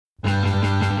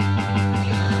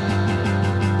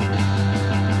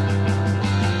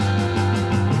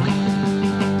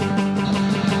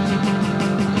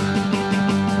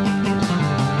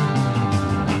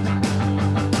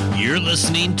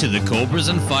listening to the Cobras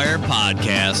and Fire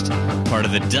podcast, part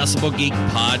of the Decibel Geek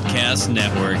Podcast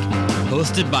Network,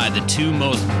 hosted by the two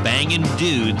most banging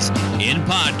dudes in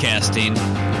podcasting,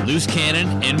 Loose Cannon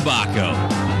and Baco.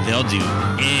 They'll do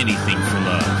anything for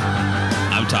love.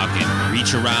 I'm talking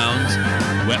reach arounds,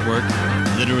 wet work,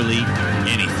 literally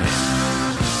anything.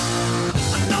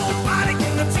 Nobody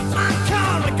gonna take my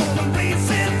car, I'm gonna race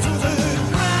it to the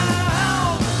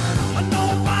ground.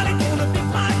 Nobody gonna beat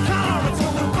my car, it's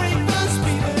gonna break the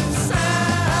speeding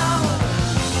sound.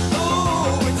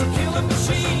 Oh, it's a killing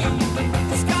machine,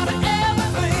 it's got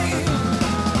everything.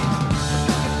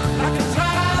 I can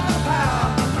drive the power,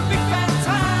 big fat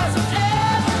tires and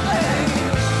everything.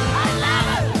 I love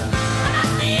it, and I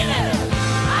need it,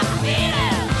 I need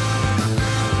it.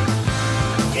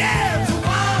 Yeah, it's a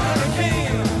wild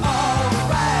hurricane,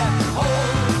 alright,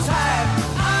 hold tight.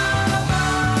 I'm a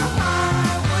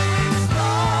highway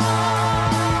star.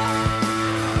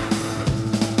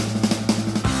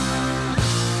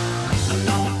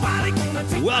 Nobody gonna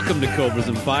take Welcome to Cobras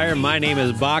and Fire. My name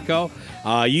is Baco.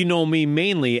 You know me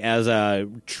mainly as a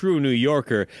true New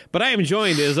Yorker, but I am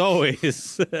joined, as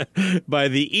always, by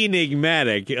the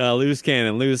enigmatic Loose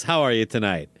Cannon. Loose, how are you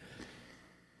tonight?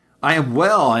 I am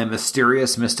well. I am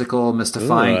mysterious, mystical,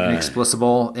 mystifying, Ooh,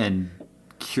 inexplicable, and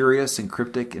curious and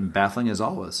cryptic and baffling as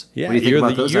always. Yeah, what do you think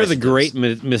about those you're the adjectives? great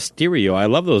Mysterio. I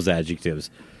love those adjectives.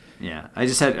 Yeah, I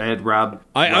had Rob.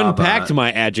 I Rob, unpacked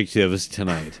my adjectives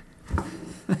tonight.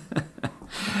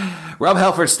 Rob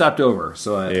Halford stopped over,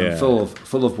 so Yeah. I'm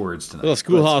full of words tonight. A little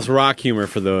Schoolhouse Rock humor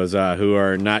for those who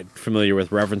are not familiar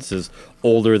with references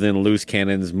older than Loose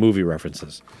Cannon's movie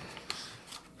references.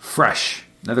 Fresh,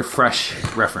 another fresh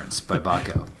reference by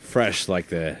Baco. Fresh like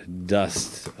the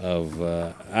dust of,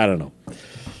 I don't know.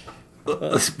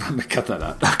 Let's cut that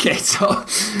out. Okay, so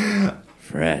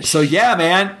Fresh. So yeah,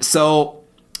 man. So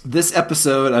this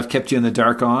episode I've kept you in the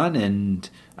dark on, and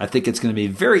I think it's going to be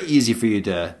very easy for you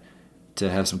to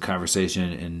have some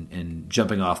conversation and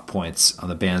jumping off points on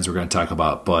the bands we're going to talk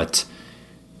about. But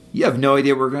you have no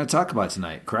idea what we're going to talk about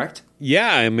tonight, correct?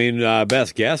 Yeah, I mean,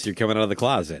 best guess, you're coming out of the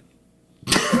closet.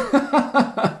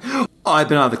 Oh, I've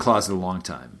been out of the closet a long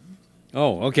time.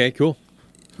 Oh, okay, cool.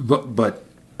 But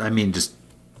I mean, just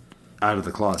out of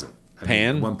the closet. I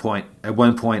Pan? mean, at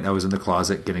one point, I was in the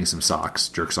closet getting some socks,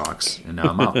 jerk socks, and now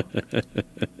I'm out.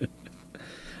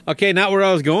 Okay, not where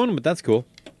I was going, but that's cool.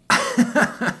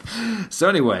 So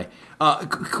anyway,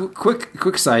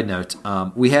 quick side note: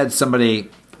 we had somebody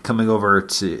coming over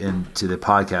into the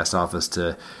podcast office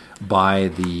to buy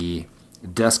the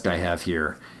desk I have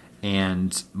here,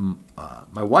 and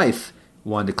my wife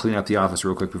wanted to clean up the office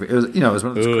real quick. It was one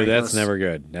of those. Ooh, Craigslist- that's never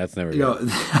good. That's never good.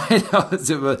 I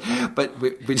know, but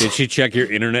we Did she check your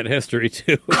internet history,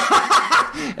 too?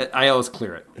 I always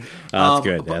clear it. Oh, that's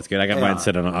good. That's good. I got mine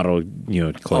set on auto,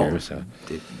 clear. So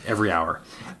every hour.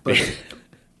 But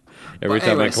every time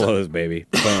anyway, I close, baby,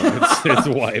 boom, it's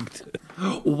wiped.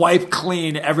 wipe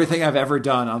clean everything I've ever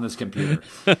done on this computer.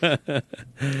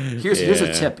 Here's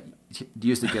a tip: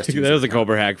 use the guest user. That was a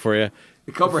Cobra hack for you.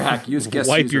 The Cobra hack. Use guest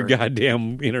Wipe user. your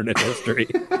goddamn internet history.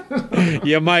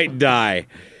 You might die.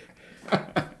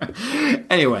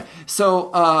 Anyway,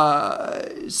 so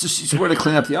she wanted to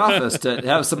clean up the office to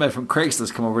have somebody from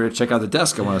Craigslist come over to check out the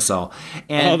desk I want to sell.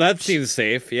 And That seems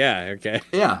safe. Yeah. Okay.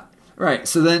 yeah, right.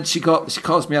 So then she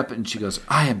calls me up and she goes,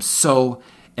 "I am so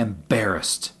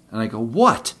embarrassed." And I go,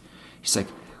 "What?" She's like,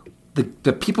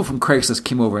 "The people from Craigslist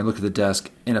came over and looked at the desk,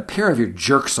 and a pair of your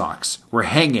jerk socks were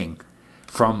hanging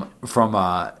from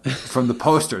the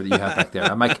poster that you have back there."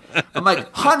 I'm like,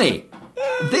 "Honey,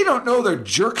 they don't know they're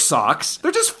jerk socks.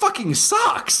 They're just fucking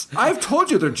socks. I've told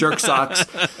you they're jerk socks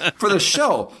for the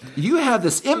show. You have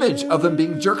this image of them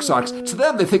being jerk socks. To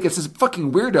them, they think it's this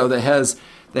fucking weirdo that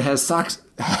has socks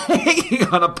hanging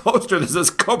on a poster that says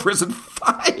Cobras and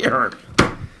Fire."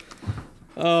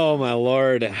 Oh my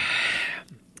lord.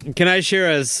 Can I share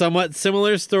a somewhat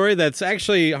similar story that's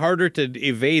actually harder to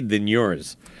evade than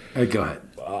yours? Go ahead.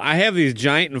 I have these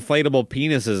giant inflatable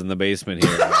penises in the basement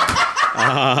here.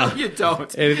 You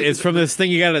don't. It's from this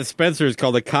thing you got at Spencer's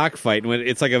called a cockfight. When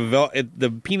it's like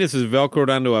the penis is velcroed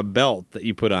onto a belt that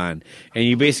you put on, and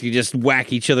you basically just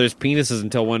whack each other's penises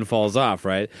until one falls off,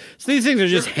 right? So these things are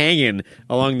just hanging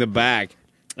along the back.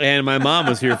 And my mom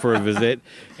was here for a visit,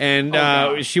 and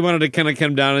she wanted to kind of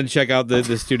come down and check out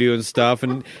the studio and stuff.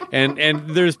 And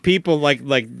there's people like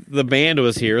the band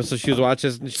was here, so she was watching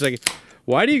this, and she's like,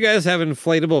 "Why do you guys have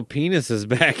inflatable penises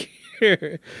back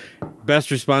here?"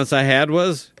 Best response I had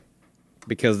was,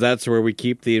 "Because that's where we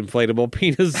keep the inflatable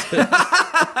penises."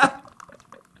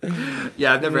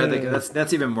 Yeah, I've never had that.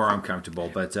 That's even more uncomfortable.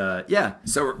 But yeah,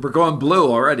 so we're going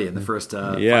blue already in the first.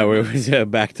 Yeah, we're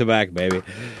back to back, baby.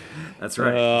 That's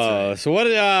right. So what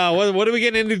are we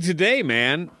getting into today,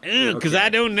 man? Because I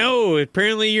don't know.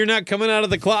 Apparently, you're not coming out of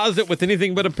the closet with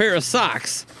anything but a pair of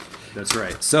socks. That's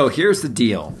right. So here's the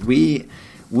deal. We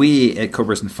at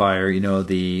Cobras and Fire,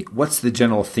 what's the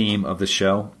general theme of the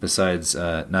show besides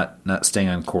not staying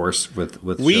on course with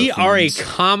we show are a themes?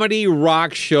 comedy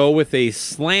rock show with a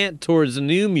slant towards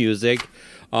new music.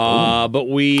 But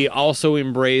we also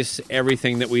embrace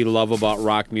everything that we love about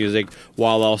rock music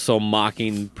while also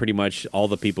mocking pretty much all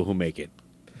the people who make it.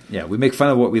 Yeah, we make fun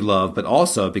of what we love, but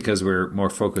also because we're more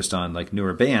focused on like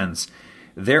newer bands,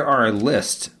 there are a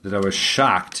list that I was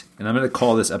shocked, and I'm going to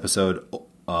call this episode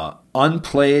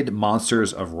Unplayed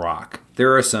Monsters of Rock.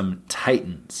 There are some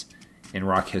titans in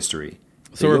rock history.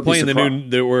 So we're playing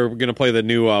we're going to play the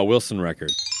new Wilson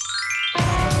record.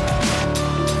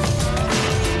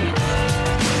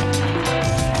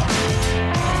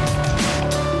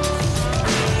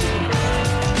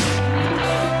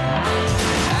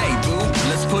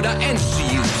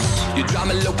 You drive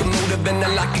my locomotive and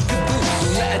I like a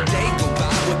caboose. Let a day go by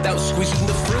without squeezing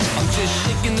the fruit. I'm just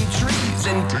shaking them trees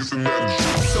and tasting that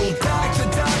juice. So doctor,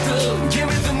 give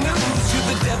me the news. You're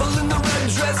the devil in the red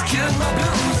dress, killing my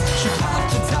blues. She popped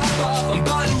the top off,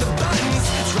 unbuttoned the buttons,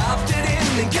 dropped it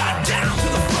in and got down to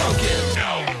the funkin'.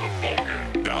 Down to the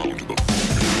funkin', down to the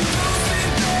funkin'.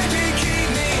 Baby, keep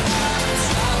me hot,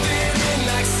 drop it in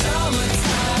like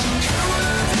summertime.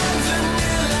 Cooler than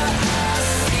vanilla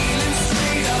ice, feeling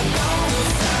straight up on the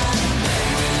side.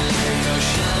 Baby, lay your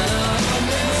shine on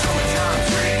me. Summertime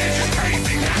breeze, just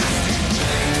crazy nasty.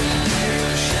 Baby, lay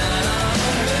your shine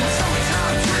on me.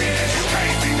 Summertime breeze, just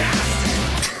crazy nasty.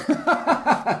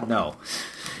 No.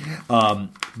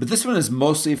 But this one is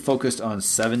mostly focused on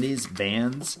 70s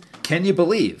bands. Can you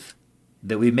believe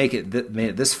that we made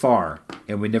it this far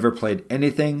and we never played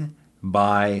anything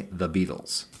by the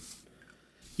Beatles?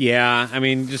 Yeah, I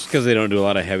mean, just because they don't do a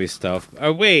lot of heavy stuff.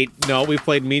 Wait, no, we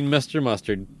played Mean Mr.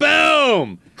 Mustard.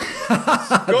 Boom!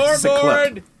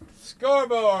 Scoreboard!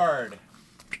 Scoreboard!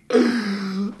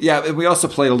 Yeah, and we also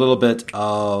played a little bit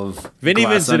of Vinnie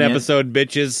Glass Vincent Onion. episode,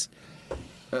 bitches.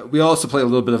 We also played a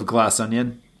little bit of Glass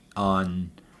Onion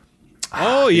on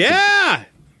Oh, yeah!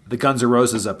 the Guns N'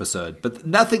 Roses episode, but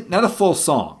not a full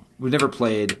song. We've never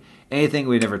played anything.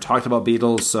 We never talked about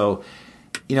Beatles. So,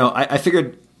 I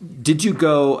figured, did you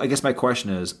go? I guess my question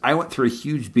is, I went through a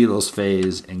huge Beatles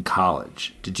phase in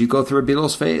college. Did you go through a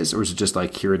Beatles phase, or is it just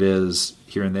like here it is,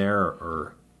 here and there,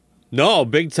 or? No,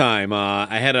 big time.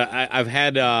 I've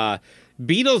had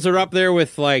Beatles are up there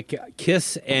with like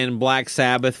Kiss and Black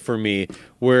Sabbath for me,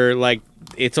 where like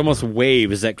it's almost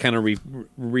waves that kind of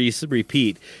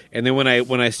repeat. And then when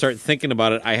I start thinking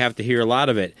about it, I have to hear a lot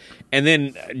of it. And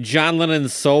then John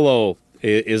Lennon's solo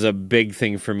is a big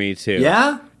thing for me too.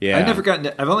 Yeah? Yeah.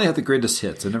 I've only had the greatest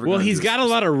hits. Well, he's got a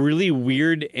lot of really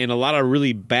weird and a lot of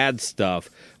really bad stuff,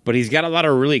 but he's got a lot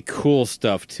of really cool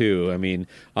stuff too. I mean,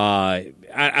 I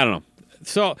don't know.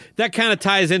 So that kind of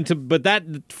ties into, but that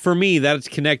for me, that's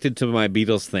connected to my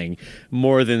Beatles thing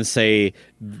more than say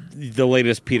the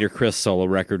latest Peter Criss solo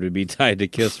record would be tied to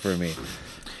Kiss for me.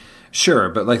 Sure,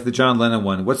 but like the John Lennon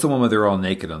one, what's the one where they're all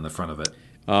naked on the front of it?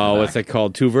 What's that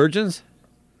called? Two Virgins?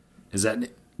 Is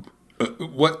that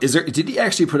what is there? Did he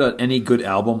actually put out any good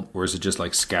album, or is it just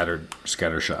like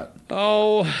scattershot?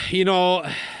 Oh,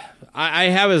 I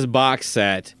have his box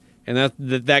set. And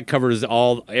that covers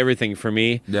everything for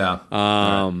me. Yeah.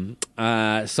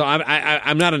 So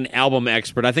I'm not an album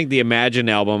expert. I think the Imagine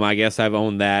album, I guess I've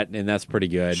owned that, and that's pretty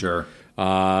good. Sure.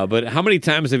 But how many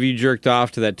times have you jerked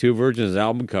off to that Two Virgins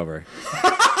album cover?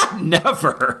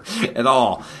 Never at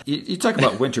all. You talk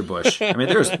about Winterbush. I mean,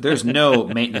 there's no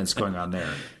maintenance going on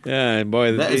there. Yeah,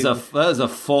 boy, that is a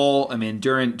full. I mean,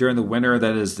 during the winter,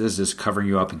 this is covering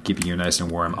you up and keeping you nice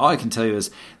and warm. All I can tell you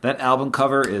is that album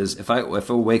cover is if I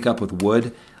wake up with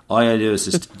wood, all I gotta do is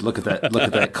just look at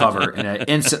that cover, and I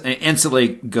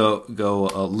instantly go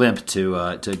limp to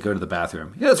go to the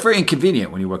bathroom. Yeah, it's very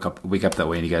inconvenient when you wake up that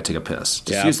way and you gotta take a piss.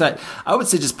 Just use that. I would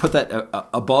say just put that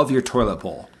above your toilet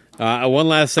bowl. One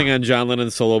last thing on John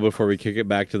Lennon's solo before we kick it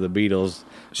back to the Beatles.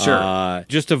 Sure.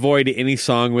 Just avoid any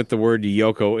song with the word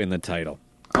Yoko in the title.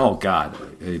 Oh God,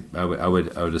 I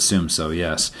would assume so.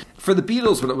 Yes. For the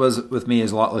Beatles, what it was with me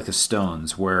is a lot like the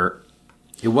Stones, where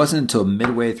it wasn't until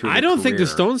midway through. I don't think the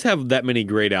Stones have that many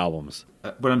great albums.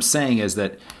 What I'm saying is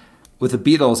that with the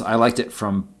Beatles, I liked it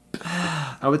from,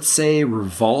 I would say,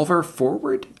 Revolver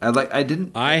forward.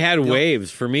 I had waves.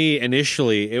 For me,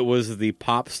 initially, it was the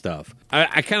pop stuff.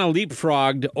 I kind of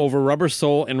leapfrogged over Rubber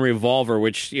Soul and Revolver,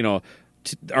 which,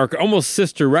 are almost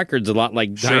sister records, a lot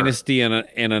like Sure. Dynasty and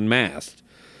Unmasked.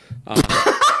 I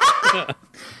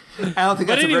don't think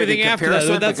But that's a very good anything after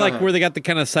comparison. that, that's but go like ahead. where they got the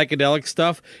kind of psychedelic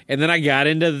stuff, and then I got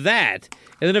into that,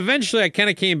 and then eventually I kind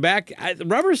of came back.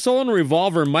 Rubber Soul and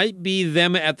Revolver might be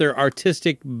them at their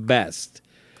artistic best.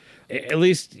 At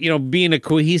least, being a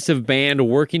cohesive band,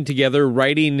 working together,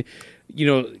 writing,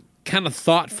 kind of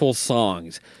thoughtful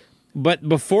songs. But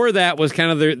before that was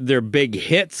kind of their big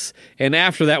hits, and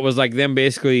after that was like them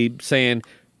basically saying,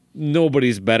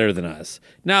 nobody's better than us.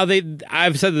 Now,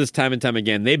 I've said this time and time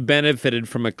again, they benefited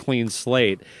from a clean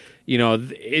slate.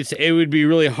 It would be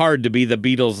really hard to be the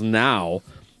Beatles now,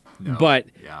 but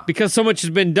yeah. because so much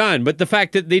has been done. But the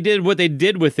fact that they did what they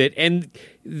did with it, and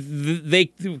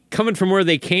they coming from where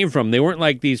they came from, they weren't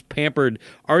like these pampered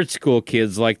art school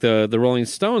kids like the Rolling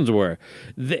Stones were.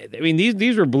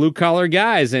 These were blue collar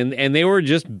guys, and they were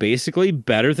just basically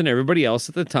better than everybody else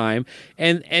at the time.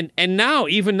 And now,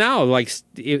 even now, like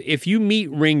if you meet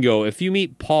Ringo, if you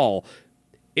meet Paul,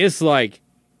 it's like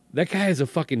that guy is a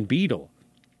fucking Beatle.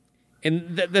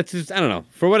 And that's just, I don't know.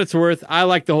 For what it's worth, I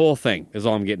like the whole thing, is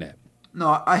all I'm getting at.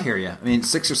 No, I hear you. I mean,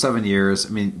 6 or 7 years. I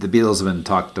mean, the Beatles have been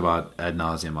talked about ad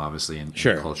nauseum, obviously, in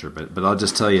culture. But I'll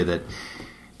just tell you that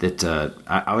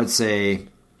I would say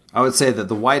that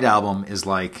the White Album is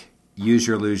like Use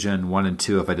Your Illusion 1 and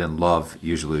 2 if I didn't love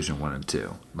Use Your Illusion 1 and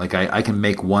 2. Like, I can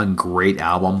make one great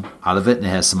album out of it, and it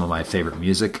has some of my favorite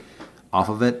music off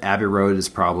of it. Abbey Road is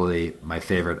probably my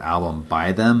favorite album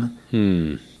by them.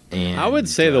 And I would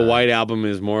say the White Album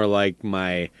is more like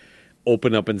my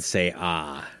open up and say,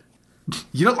 ah.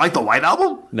 You don't like the White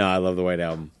Album? No, I love the White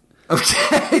Album.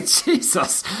 Okay,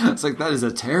 Jesus. It's like, that is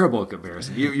a terrible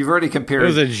comparison. You've already compared. It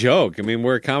was a joke. I mean,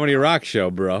 we're a comedy rock show,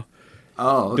 bro.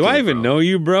 Oh, okay, do I even know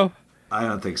you, bro? I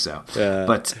don't think so.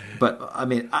 But I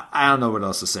mean, I don't know what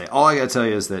else to say. All I got to tell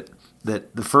you is that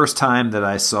the first time that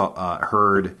I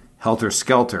heard Helter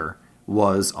Skelter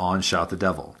was on Shout the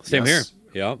Devil. Same Yes.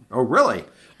 here. Yep. Oh, really?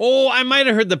 Oh, I might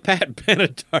have heard the Pat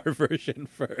Benatar version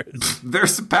first.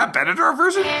 There's a Pat Benatar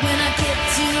version? When I get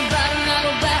to the bottom, I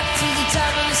go back to the top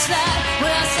of the slide.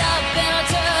 When I stop and I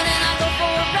turn and I go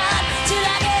for a ride till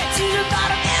I get to the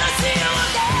bottom and I see you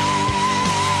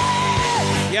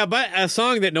again. Yeah, but a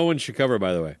song that no one should cover,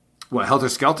 by the way. What, Helter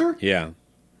Skelter? Yeah.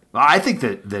 Well, I think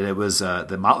that it was that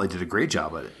Motley did a great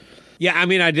job at it. Yeah, I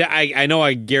mean, I know,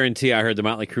 I guarantee I heard the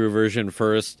Motley Crue version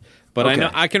first, but Okay. I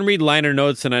know I can read liner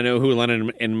notes and I know who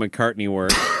Lennon and McCartney were.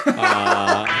 When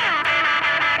I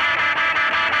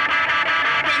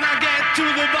get to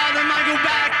the bottom, I go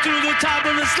back to the top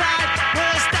of the slide. Where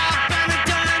I stop and I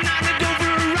turn and I go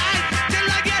for a ride till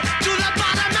I get to the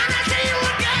bottom and I see you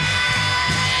again.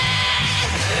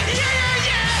 Yeah,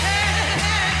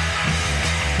 yeah.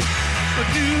 But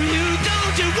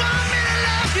don't you want me to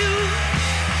love you?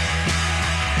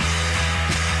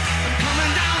 I'm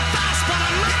coming down fast, but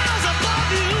I'm miles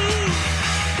above you.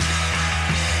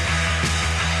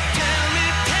 Tell me,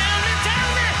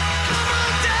 come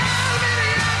on, tell me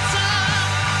the answer.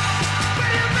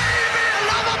 Well, you made me a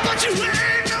lover, but you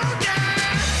ain't no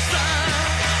dancer.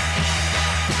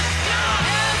 No,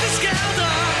 helter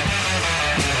skelter,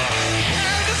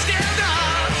 helter skelter,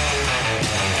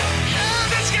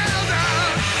 helter skelter.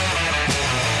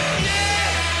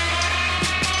 Yeah.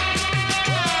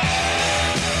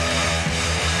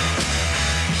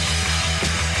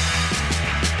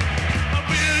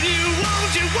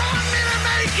 Won't you want me to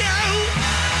make you?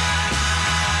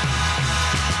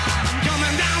 I'm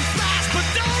coming down fast, but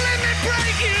don't let me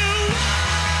break you.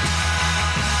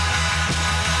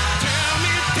 Tell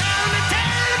me the answer.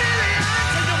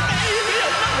 You made me a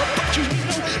lover, but you ain't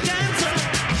no dancer.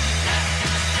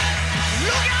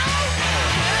 Look out!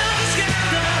 Helter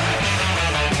skelter.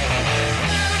 Helter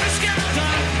skelter.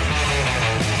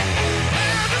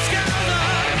 Helter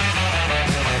skelter.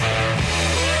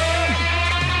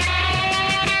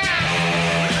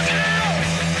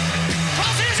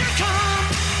 Crosses you come.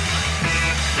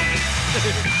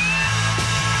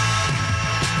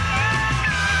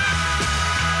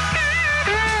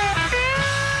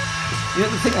 You know,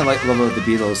 the thing I love about the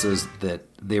Beatles is that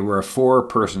they were a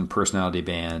 4-person personality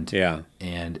band. Yeah.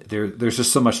 And there's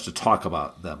just so much to talk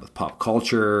about them with pop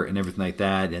culture and everything like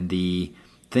that. And the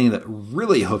thing that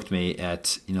really hooked me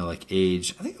at, like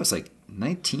age, I think it was like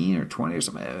 19 or 20 or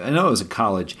something. I know it was in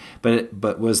college,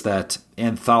 but was that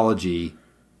anthology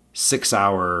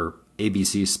 6-hour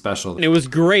ABC special. It was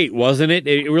great, wasn't it?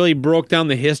 It really broke down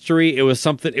the history. It was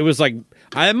something, it was like,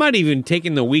 I might even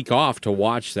taken the week off to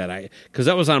watch that, because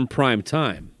that was on prime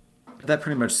time. That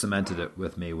pretty much cemented it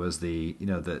with me. Was the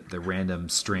the random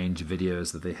strange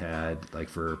videos that they had, like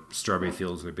for Strawberry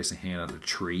Fields, where they basically hanging out a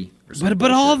tree. Or something.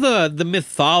 But all the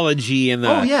mythology and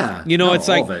the it's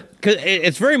all like of it. 'cause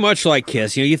it's very much like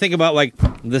Kiss. You think about like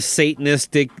the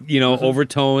Satanistic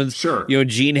overtones. Sure.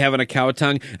 Gene having a cow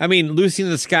tongue. I mean, Lucy in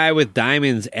the Sky with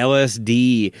Diamonds,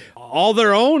 LSD. All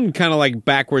their own kind of like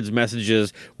backwards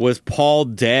messages. Was Paul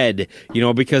dead?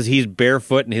 Because he's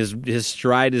barefoot and his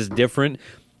stride is different.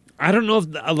 I don't know if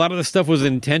a lot of the stuff was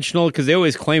intentional because they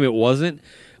always claim it wasn't,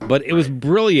 but it was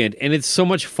brilliant and it's so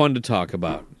much fun to talk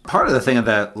about. Part of the thing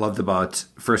that I loved about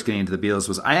first getting into the Beatles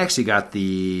was I actually got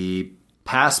the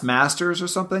past masters or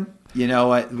something.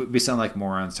 We sound like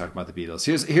morons talking about the Beatles.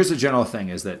 Here's the general thing: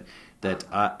 is that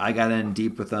I got in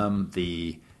deep with them.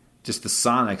 Just the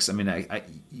sonics. I mean,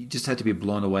 you just had to be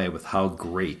blown away with how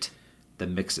great the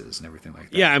mixes and everything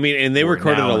like that. Yeah, I mean, and they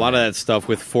recorded a lot of that stuff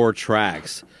with 4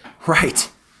 tracks. Right.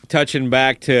 Touching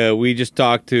back to, we just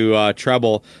talked to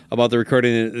Treble about the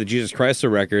recording of the Jesus Christ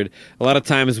record. A lot of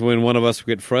times when one of us would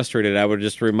get frustrated, I would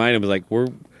just remind him, like, we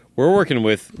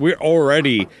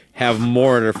already have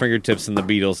more at our fingertips than the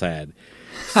Beatles had.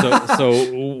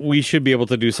 So we should be able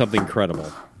to do something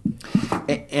credible.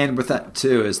 And with that,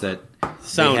 too, is that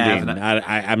sounding.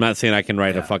 I'm not saying I can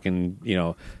write a fucking,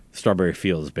 Strawberry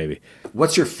Fields, baby.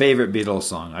 What's your favorite Beatles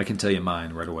song? I can tell you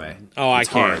mine right away. Oh, it's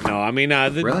I can't. Hard. No, I mean,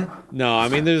 really? No, I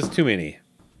mean, there's too many.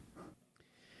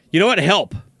 You know what?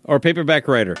 Help or Paperback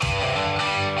Writer.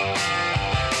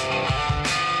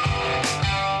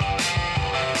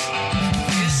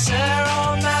 Sir,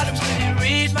 oh madam, will you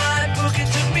read my book?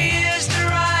 It took me years to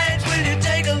write. Will you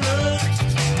take a look?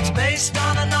 It's based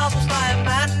on a novel by a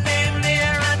man named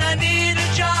Lear, and I need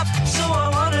a job, so I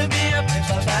want to be a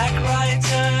paperback writer.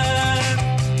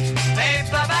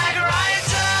 Paperback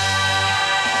writer.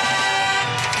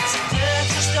 It's a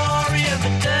dirty story of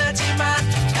a dirty man,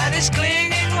 and his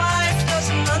clinging wife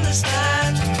doesn't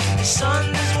understand. His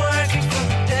son is working for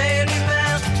the Daily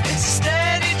Mail. It's a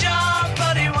steady job,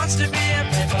 but he wants to be a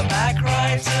paperback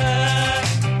writer.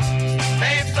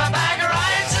 Paperback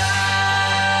writer.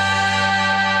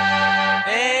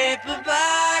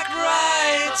 Paperback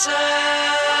writer.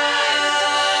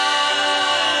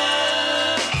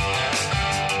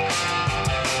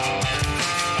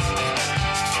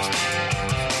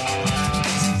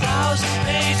 It's 1,000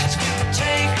 pages, could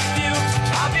take a few.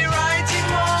 I'll be writing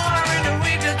more in a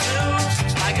week or two.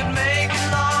 I can make it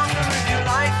longer if you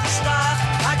like the style.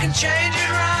 I can change it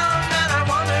around, and I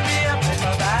want to be a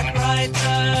paperback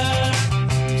writer.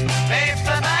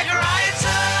 Paperback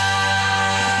writer.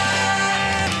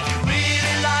 If you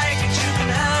really like it, you can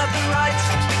have the rights.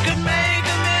 We could make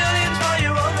 $1 million for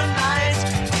you overnight.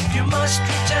 If you must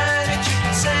return it, you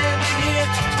can send it here.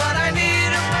 But I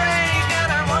need a break,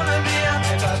 and I want to be a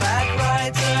paperback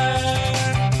writer.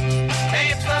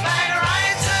 Paperback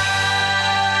writer.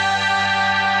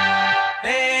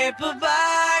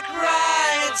 Paperback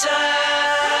writer.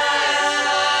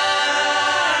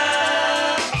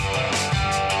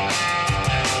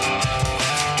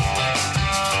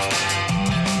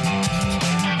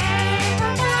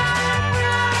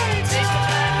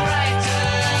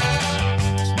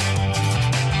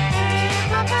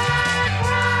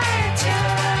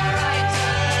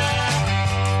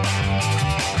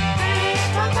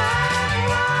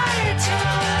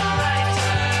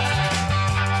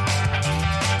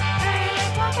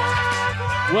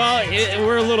 Well,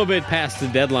 we're a little bit past the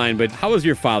deadline, but how was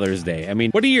your Father's Day? I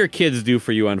mean, what do your kids do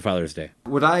for you on Father's Day?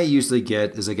 What I usually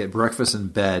get is I get breakfast in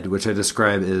bed, which I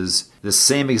describe as the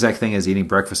same exact thing as eating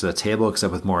breakfast at a table,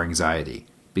 except with more anxiety.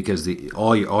 Because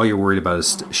all you're worried about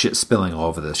is shit spilling all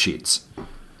over the sheets.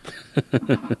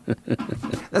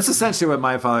 That's essentially what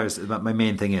my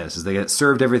main thing is they get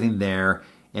served everything there.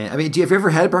 And I mean, have you ever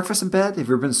had breakfast in bed? Have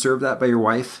you ever been served that by your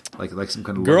wife, like some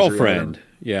kind of girlfriend?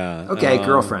 Yeah. Okay,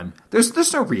 girlfriend.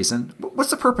 There's no reason. What's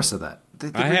the purpose of that?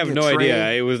 I have no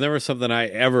idea. It was never something I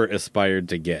ever aspired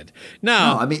to get.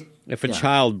 Now, I mean, if a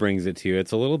child brings it to you,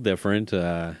 it's a little different.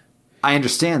 I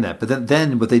understand that, but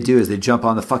then what they do is they jump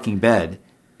on the fucking bed.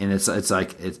 And it's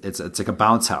like a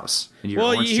bounce house.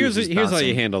 Well, here's how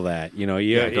you handle that.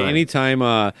 Anytime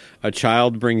a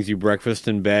child brings you breakfast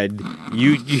in bed,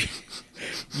 you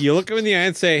look them in the eye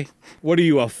and say, "What are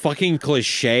you, a fucking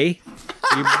cliche?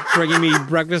 You bringing me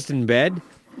breakfast in bed?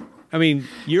 I mean,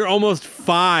 you're almost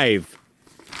 5.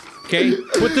 Okay,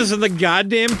 put this on the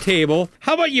goddamn table.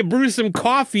 How about you brew some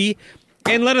coffee?"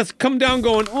 And let us come down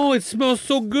going, "Oh, it smells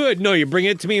so good." No, you bring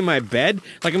it to me in my bed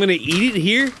like I'm going to eat it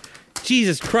here?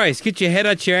 Jesus Christ, get your head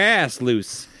out your ass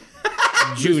loose.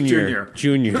 Junior.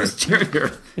 It was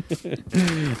Junior. You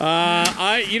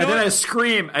know And then what?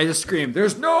 I just scream,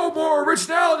 there's no more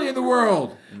originality in the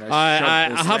world. And I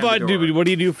How slammed the about, door. dude, what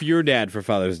do you do for your dad for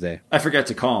Father's Day? I forget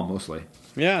to call him mostly.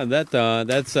 Yeah, that's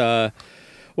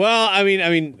well, I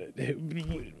mean,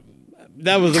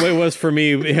 that was the way it was for me.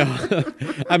 You know,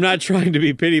 I'm not trying to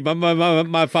be pity, but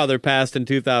my father passed in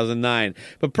 2009.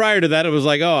 But prior to that, it was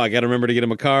like, oh, I got to remember to get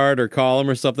him a card or call him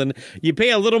or something. You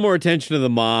pay a little more attention to the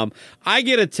mom. I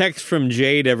get a text from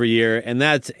Jade every year, and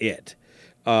that's it.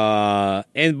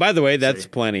 And by the way, that's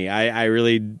plenty.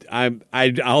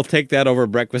 I'll take that over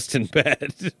breakfast in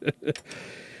bed.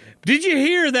 Did you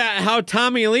hear that? How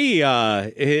Tommy Lee,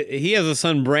 he has a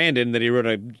son Brandon that he wrote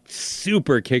a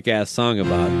super kick-ass song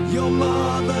about. Your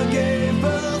mother gave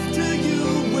birth to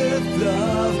you with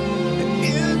love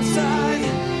inside.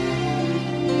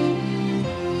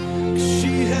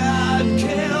 She had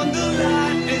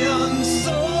candlelight and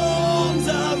songs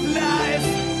of life.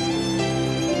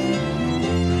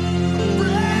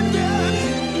 Brandon,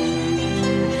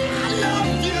 I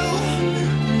love you.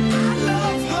 I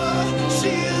love her. She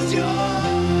is your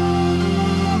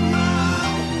mom.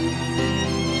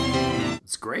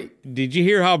 It's great. Did you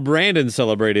hear how Brandon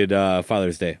celebrated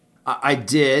Father's Day? I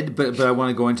did, but I want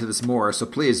to go into this more. So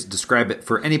please describe it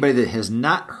for anybody that has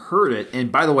not heard it.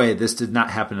 And by the way, this did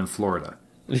not happen in Florida.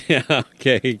 Yeah,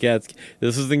 okay, cats.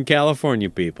 This is in California,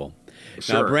 people. Now,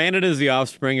 Sure. Brandon is the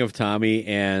offspring of Tommy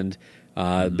and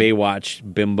Baywatch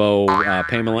bimbo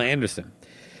Pamela Anderson.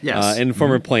 Yes. And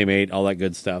former Playmate, all that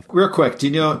good stuff. Real quick, do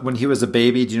you know when he was a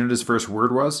baby, do you know what his first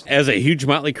word was? As a huge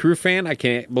Motley Crue fan, I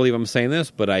can't believe I'm saying this,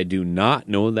 but I do not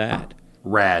know that.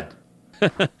 Rad.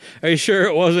 Are you sure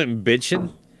it wasn't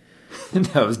bitchin'?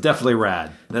 No, it was definitely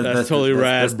rad. That's totally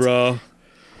rad, bro.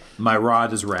 My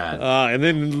rod is rad. And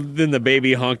then the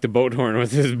baby honked a boat horn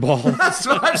with his balls. That's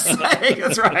what I'm saying.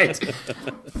 That's right.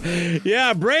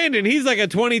 Yeah, Brandon, he's like a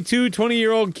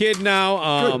 20-year-old kid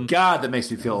now. Good God, that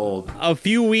makes me feel old. A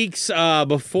few weeks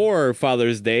before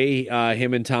Father's Day,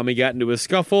 him and Tommy got into a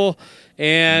scuffle,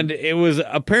 and it was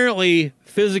apparently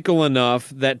physical enough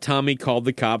that Tommy called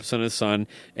the cops on his son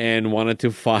and wanted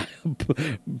to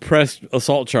press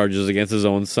assault charges against his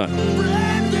own son.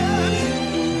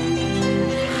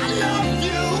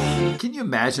 Can you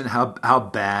imagine how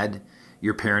bad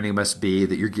your parenting must be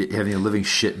that you're having a living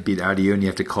shit beat out of you and you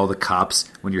have to call the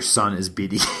cops when your son is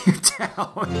beating you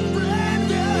down?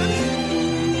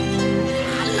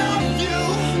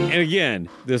 And again,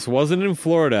 this wasn't in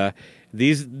Florida.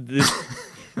 This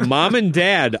mom and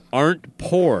dad aren't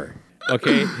poor.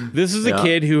 Okay, this is a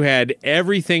kid who had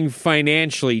everything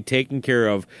financially taken care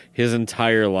of his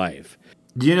entire life.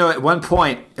 Do you know at one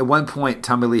point,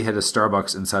 Tommy Lee had a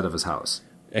Starbucks inside of his house?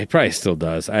 He probably still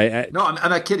does. No, I'm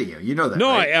not kidding you. You know that. No,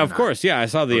 right? of course, yeah. I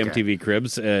saw the Okay. MTV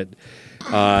Cribs.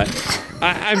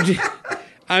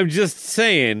 I'm just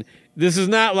saying, this is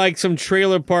not like some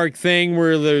trailer park thing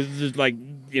where there's like,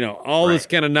 you know, all this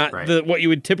kind of what you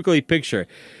would typically picture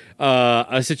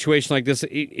a situation like this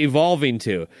evolving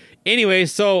to. Anyway,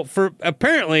 so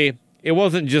apparently it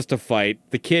wasn't just a fight.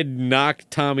 The kid knocked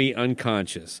Tommy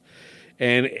unconscious,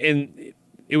 and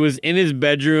it was in his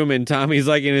bedroom, and Tommy's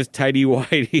like in his tidy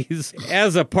whities.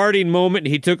 As a parting moment,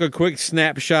 he took a quick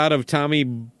snapshot of Tommy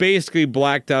basically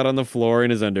blacked out on the floor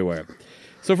in his underwear.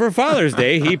 So for Father's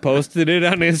Day, he posted it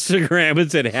on Instagram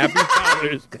and said, "Happy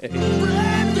Father's Day."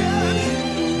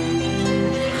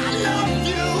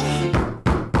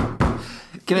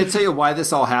 Can I tell you why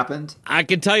this all happened? I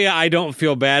can tell you I don't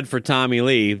feel bad for Tommy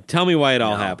Lee. Tell me why it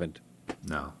all happened.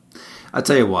 No. I'll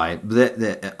tell you why.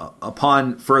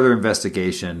 Upon further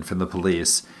investigation from the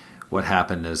police, what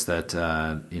happened is that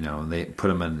they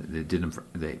put him in.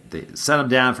 They set him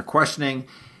down for questioning,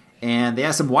 and they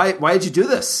asked him why did you do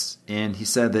this? And he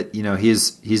said that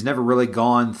he's never really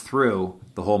gone through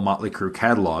the whole Motley Crue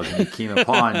catalog, and he came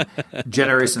upon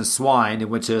Generation Swine and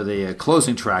went to the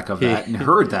closing track of that and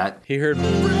heard that. He heard.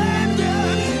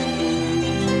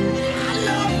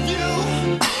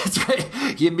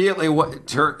 He immediately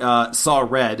saw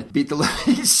red, beat the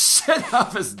living shit out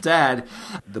of his dad.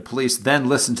 The police then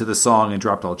listened to the song and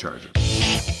dropped all charges.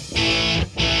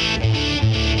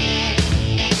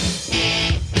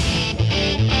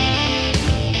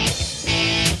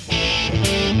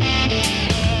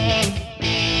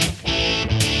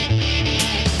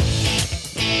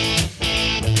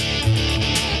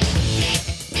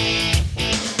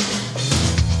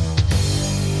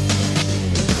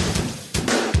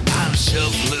 I'm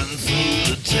shuffling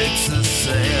through the Texas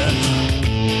sand,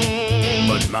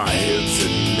 but my head's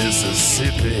in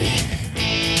Mississippi.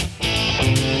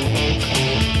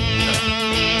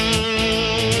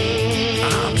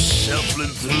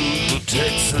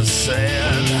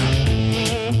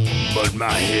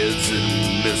 My head's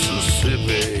in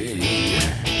Mississippi.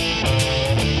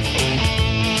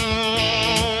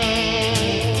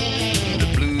 The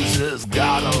blues has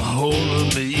got a hold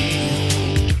of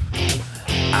me.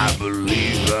 I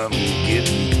believe I'm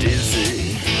getting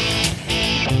dizzy.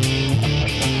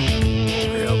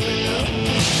 Help me now.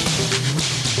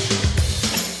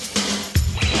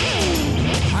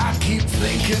 I keep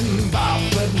thinking about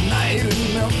that night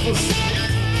in Memphis.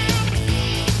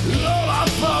 Lord, I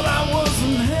thought I was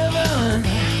in heaven.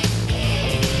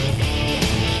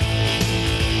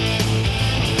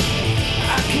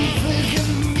 I keep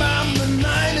thinking about the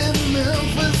night in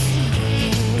Memphis.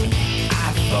 I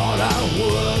thought I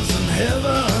was in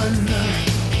heaven.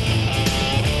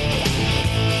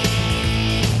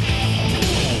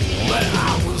 But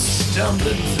I was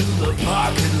stumbling through the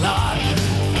parking lot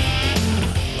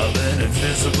of an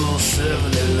invisible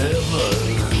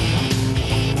 7-Eleven.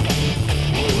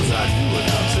 What was I doing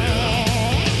out there?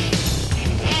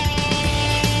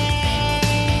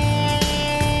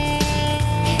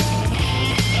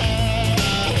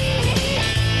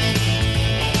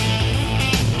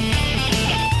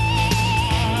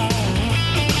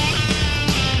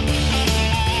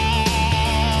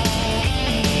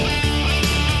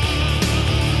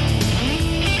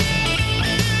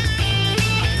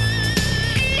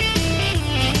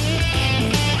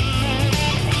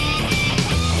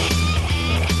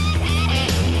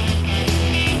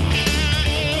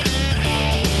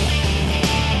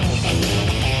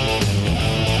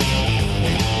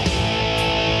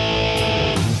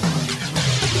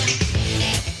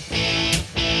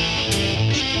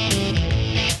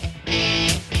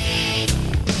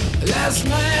 Last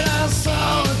night I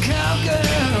saw a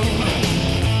cowgirl.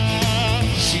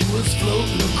 She was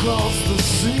floating across the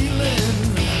ceiling.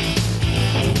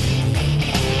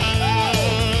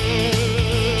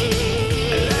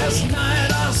 Last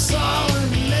night I saw a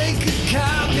naked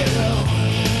cowgirl.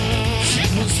 She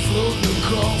was floating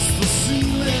across the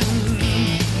ceiling.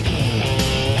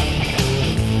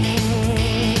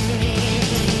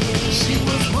 She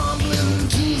was mumbling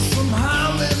to some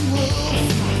howling wolf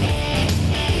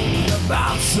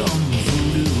about some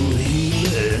voodoo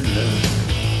healing.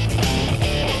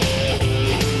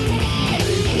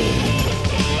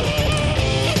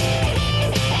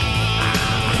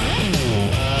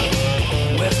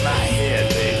 Where's my head,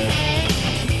 baby?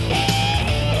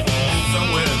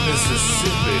 Somewhere in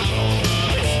Mississippi.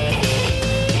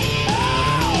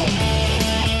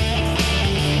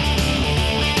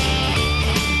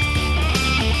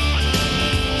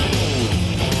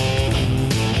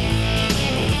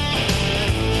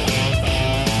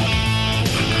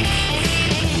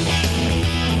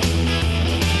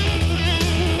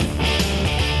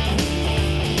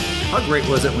 How great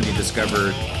was it when you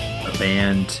discovered a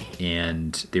band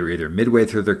and they were either midway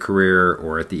through their career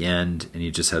or at the end, and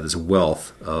you just had this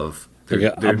wealth of their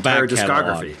Like a entire back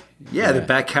catalog. discography? Yeah, the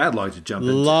back catalog to jump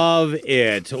into. Love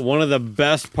it. One of the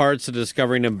best parts of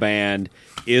discovering a band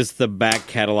is the back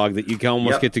catalog that you can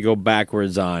almost Yep. get to go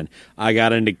backwards on. I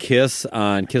got into Kiss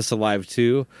on Kiss Alive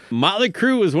 2. Motley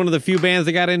Crue was one of the few bands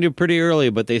I got into pretty early,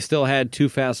 but they still had Too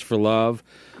Fast for Love.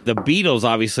 The Beatles,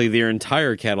 obviously, their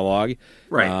entire catalog.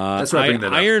 Right. That's why I bring that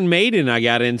up. Iron Maiden I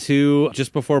got into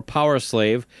just before Power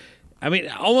Slave. I mean,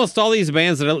 almost all these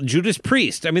bands Judas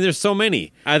Priest. I mean, there's so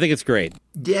many. I think it's great.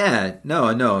 Yeah, no,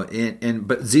 and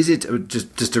but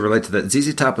just to relate to that,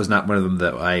 ZZ Top was not one of them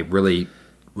that I really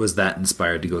was that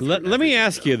inspired to go through. Let me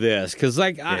ask you this, because go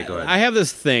ahead. I have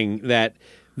this thing that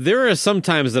there are some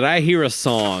times that I hear a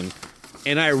song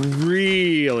and I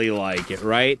really like it,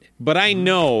 right? But I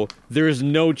know there's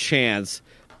no chance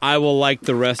I will like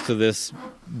the rest of this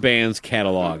band's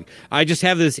catalog. I just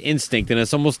have this instinct, and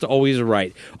it's almost always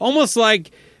right. Almost like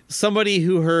somebody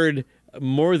who heard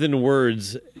More Than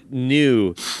Words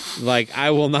knew, like,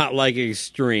 I will not like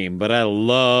Extreme, but I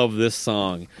love this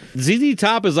song. ZZ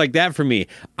Top is like that for me.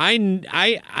 I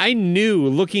knew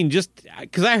looking just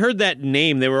because I heard that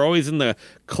name. They were always in the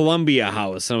Columbia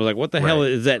House, and I was like, "What the hell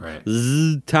is that? Right.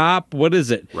 Z Top? What is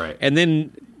it?" Right. And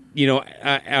then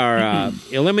our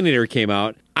Eliminator came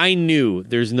out. I knew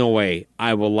there's no way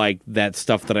I will like that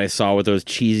stuff that I saw with those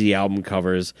cheesy album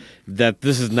covers, that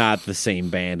this is not the same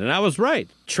band. And I was right.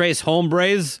 Trace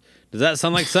Hombres, does that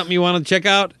sound like something you want to check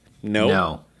out?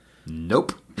 No.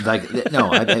 Nope. Like,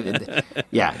 no.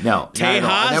 Yeah, no.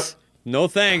 Tejas? No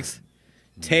thanks.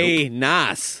 Te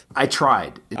Nas. I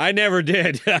tried. I never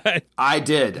did. I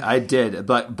did,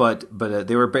 but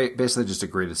they were basically just a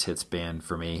greatest hits band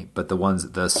for me. But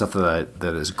the stuff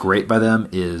that is great by them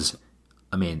is,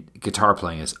 I mean, guitar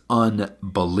playing is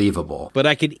unbelievable. But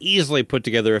I could easily put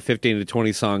together a 15 to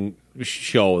 20 song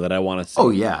show that I want to see.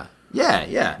 Oh yeah,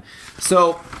 Yeah.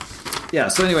 So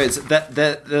anyways, that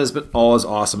has been always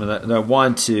awesome, and I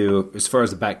want to, as far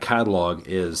as the back catalog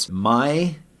is,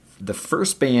 the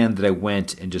first band that I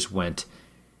went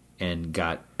and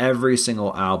got every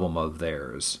single album of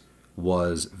theirs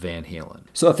was Van Halen.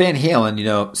 So Van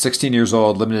Halen, 16 years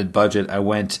old, limited budget, I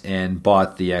went and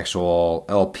bought the actual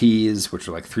LPs, which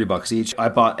were like $3 each. I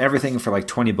bought everything for like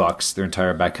 $20, their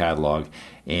entire back catalog.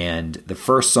 And the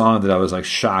first song that I was like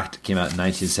shocked came out in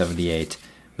 1978.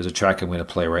 There's a track I'm going to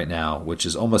play right now, which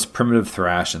is almost primitive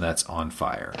thrash, and that's On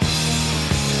Fire.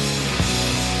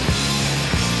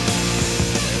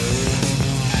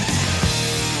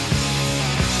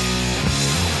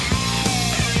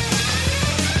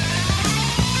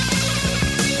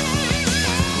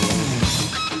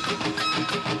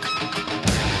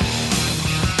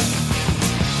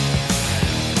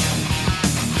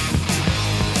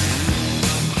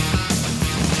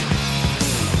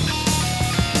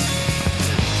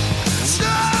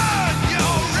 Turn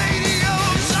your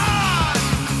radios on.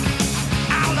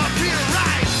 I'll appear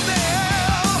right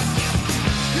there.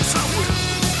 Yes, I will.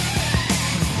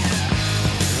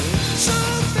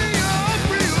 Turn me up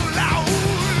real loud.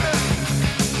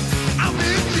 I'm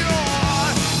in your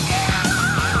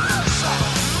ears.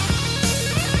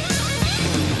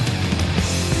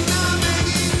 Now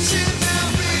making shit now,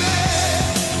 baby,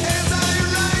 as I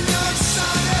ride your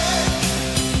side.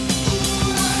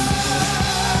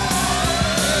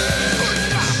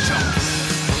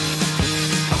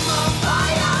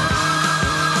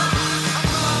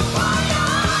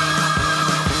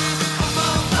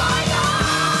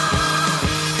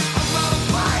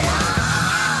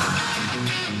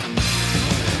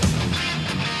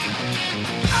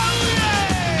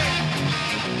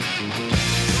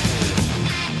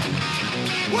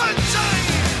 One time.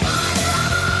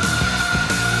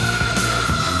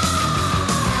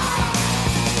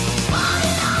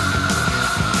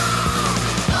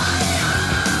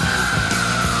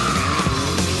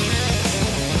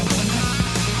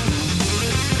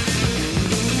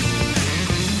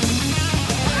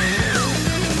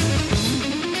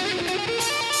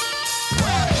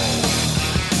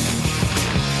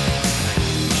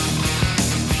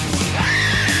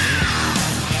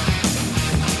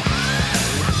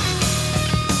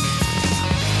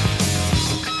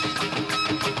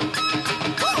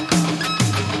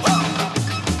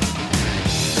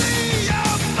 Lay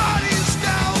your bodies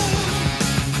down.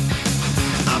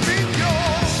 I'm in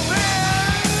your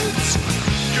beds.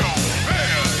 Your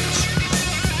beds.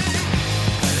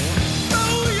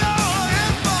 Throw your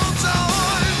headphones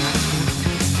on.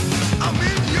 I'm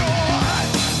in your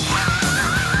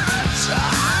hearts.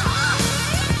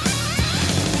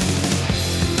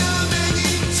 Now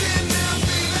making tin now,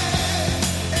 baby,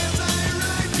 as I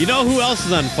ride. You know who else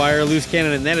is on fire, Loose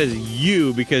Cannon, and that is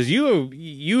you, because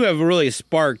you have really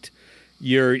sparked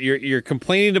your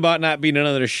complaining about not being on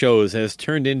other shows has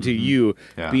turned into you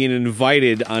Yeah. being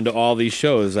invited onto all these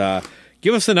shows.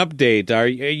 Give us an update.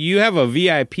 You have a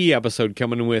VIP episode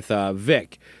coming with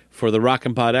Vic for the Rock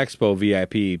and Pod Expo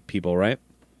VIP people, right?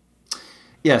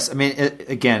 Yes, I mean,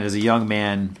 again, as a young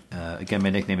man, again, my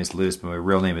nickname is Luce, but my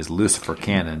real name is Lucifer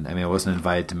Cannon. I mean, I wasn't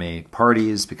invited to many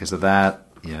parties because of that.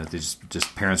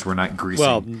 Just parents were not greasing.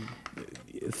 Well,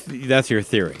 that's your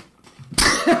theory.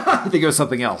 I think it was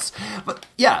something else. But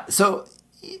yeah, so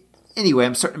anyway,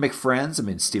 I'm starting to make friends. I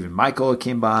mean, Stephen Michael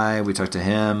came by. We talked to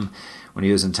him when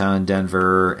he was in town in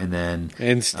Denver. And then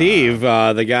And Steve,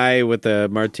 the guy with the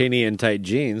martini and tight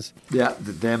jeans. yeah,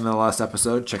 them in the last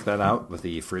episode. Check that out with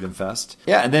the Freedom Fest.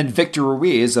 Yeah, and then Victor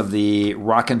Ruiz of the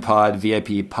Rock and Pod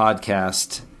VIP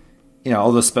podcast.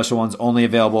 All those special ones only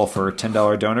available for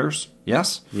 $10 donors.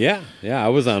 Yes? Yeah, I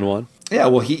was on one. Yeah,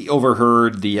 well, he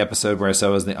overheard the episode where I said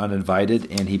I was the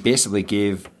uninvited, and he basically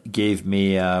gave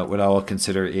me what I will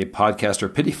consider a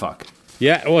podcaster pity fuck.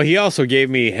 Yeah, well, he also gave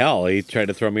me hell. He tried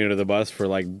to throw me under the bus for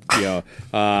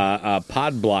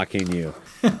pod blocking you.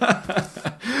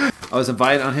 I was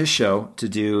invited on his show to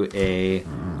do a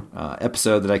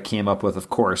episode that I came up with, of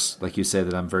course, like you said,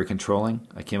 that I'm very controlling.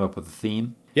 I came up with a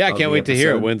theme. Yeah, I of can't the wait to hear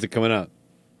it. episode. When's it coming up?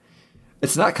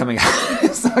 It's not coming out.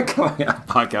 It's not coming out,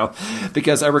 Paco,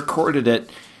 because I recorded it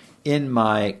in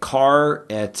my car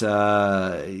at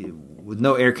with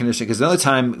no air conditioning. Because another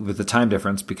time with the time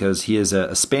difference, because he is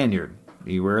a Spaniard. Are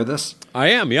you aware of this? I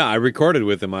am. Yeah, I recorded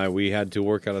with him. We had to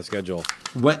work out a schedule.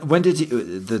 When did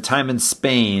you? The time in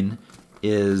Spain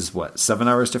is what, 7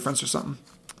 hours difference or something?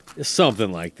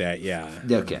 Something like that. Yeah.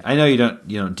 Yeah, okay. I know you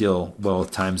don't deal well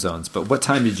with time zones, but what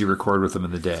time did you record with him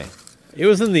in the day? It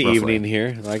was in the Roughly. evening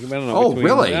here. Like I don't know. Oh,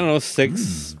 really? I don't know,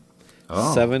 6.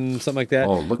 7, something like that.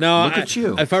 Oh, look at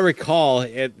you. If I recall,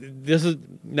 this is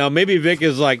now maybe Vic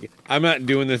is like, I'm not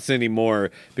doing this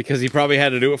anymore because he probably had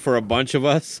to do it for a bunch of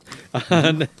us,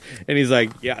 and he's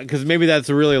like, yeah, because maybe that's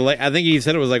really late. I think he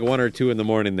said it was like 1 or 2 in the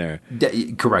morning there.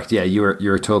 Correct. Yeah, you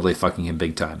were totally fucking him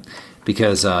big time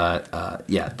because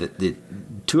the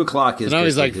 2 o'clock is. And now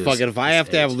he's like, basically fuck it. If I have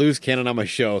to have loose cannon on my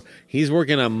show, he's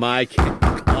working on my clock.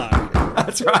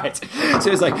 That's right.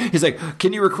 So he's like,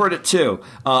 can you record it too?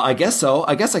 I guess so.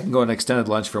 I guess I can go on an extended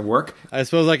lunch from work. I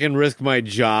suppose I can risk my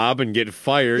job and get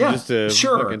fired just to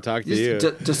fucking talk to you.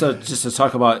 Just to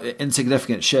talk about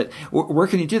insignificant shit. Where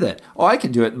can you do that? Oh, I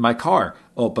can do it in my car.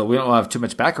 Oh, but we don't have too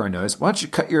much background noise. Why don't you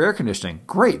cut your air conditioning?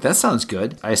 Great, that sounds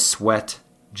good. I sweat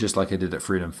just like I did at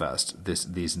Freedom Fest.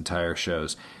 These entire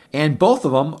shows, and both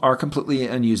of them are completely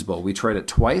unusable. We tried it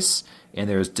twice. And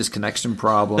there's disconnection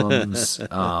problems,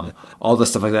 all this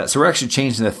stuff like that. So we're actually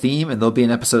changing the theme, and there'll be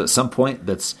an episode at some point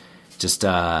that's just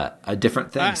a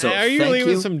different thing. So are you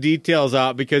leaving some details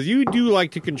out because you do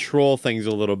like to control things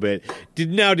a little bit?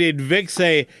 Did Vic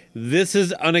say this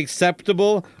is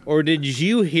unacceptable, or did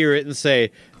you hear it and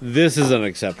say this is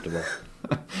unacceptable?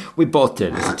 We both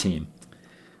did as a team.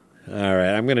 All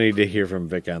right, I'm going to need to hear from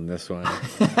Vic on this one.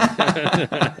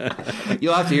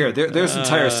 You'll have to hear it. There's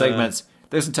entire segments.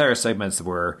 There's entire segments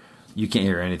where you can't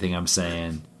hear anything I'm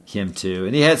saying. Him too,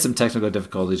 and he had some technical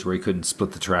difficulties where he couldn't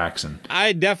split the tracks. And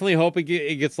I definitely hope it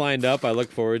gets lined up. I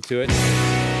look forward to it.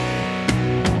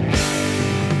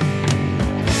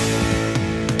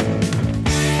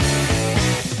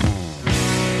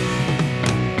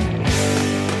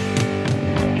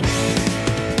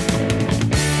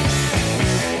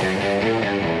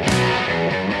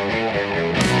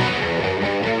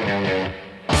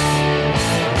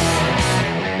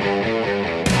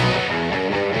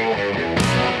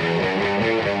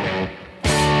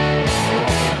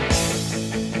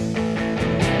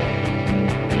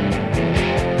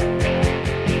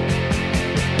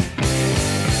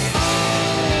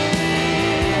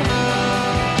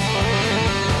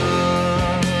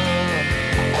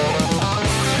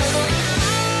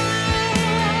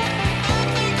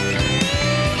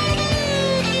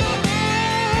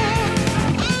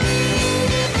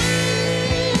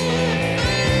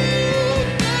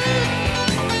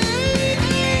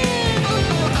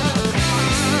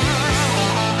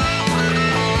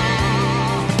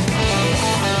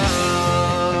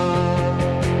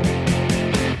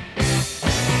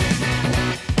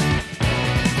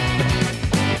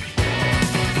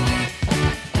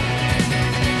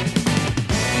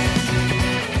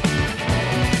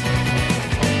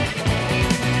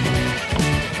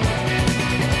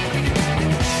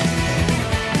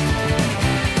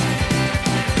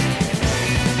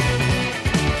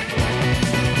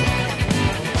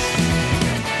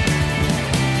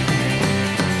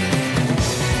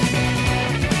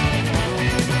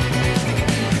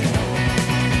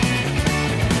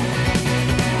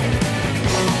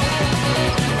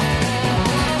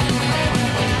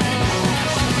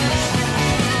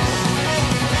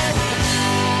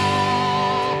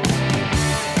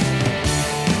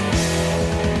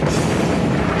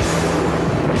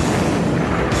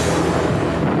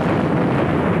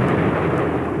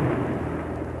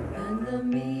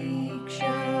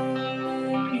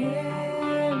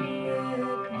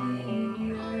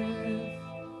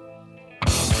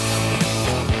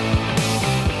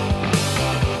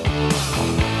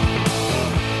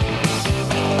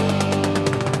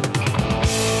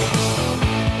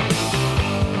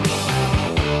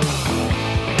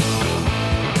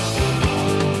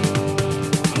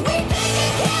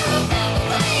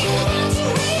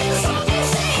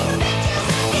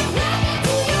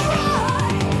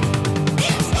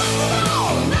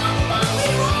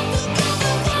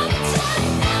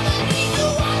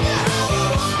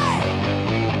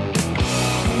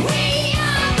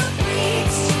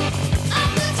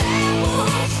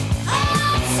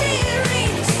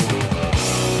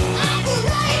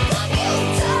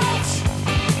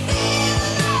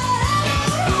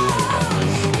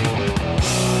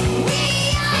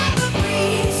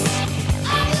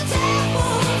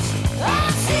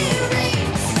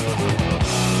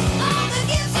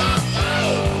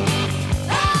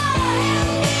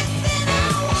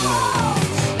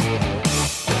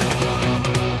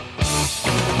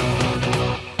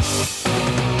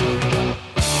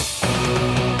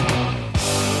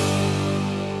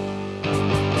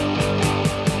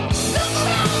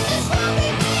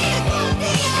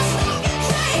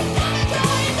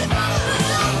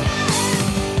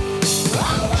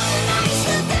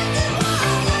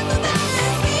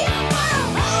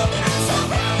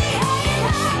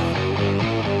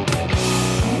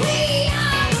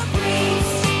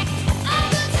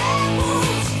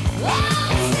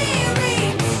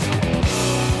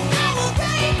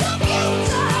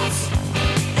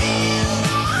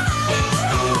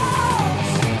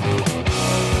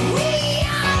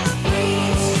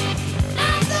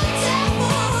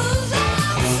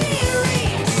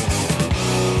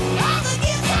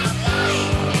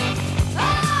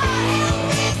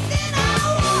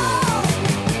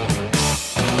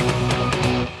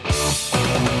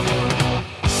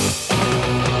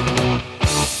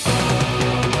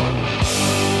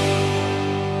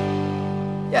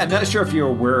 not sure if you're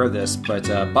aware of this, but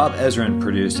Bob Ezrin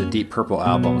produced a Deep Purple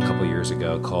album a couple years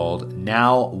ago called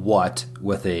Now What,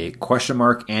 with a question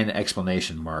mark and an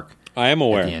explanation mark I am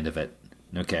aware. at the end of it.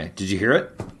 Okay. Did you hear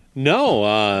it?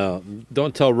 No,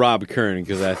 don't tell Rob Kern,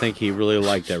 because I think he really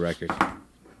liked that record.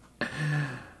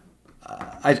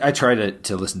 I tried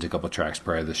to listen to a couple of tracks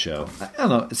prior to the show. I don't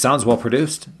know. It sounds well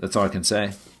produced. That's all I can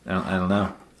say. I don't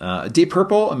know. Deep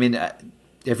Purple, I mean, have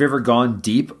you ever gone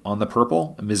deep on the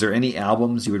Purple? I mean, is there any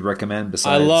albums you would recommend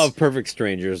besides? I love Perfect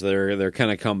Strangers. They're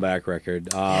kind of comeback record.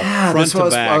 Yeah, front that's to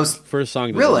what back, was first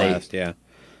song to Really? the last. Yeah.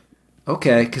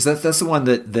 Okay, because that's the one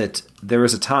that there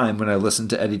was a time when I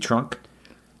listened to Eddie Trunk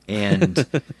and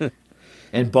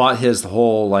and bought his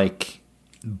whole like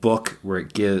book where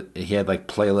he had like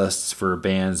playlists for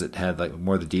bands that had like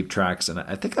more of the deep tracks, and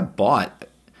I think I bought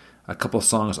a couple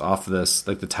songs off of this,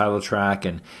 like the title track,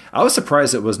 and I was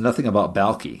surprised it was nothing about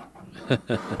Balky.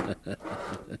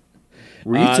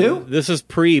 Were you too? This is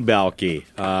pre-Balky.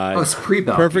 It's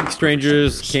pre-Balky. Perfect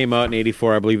Strangers came out in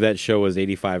 84. I believe that show was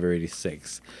 85 or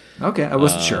 86. Okay, I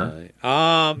wasn't sure.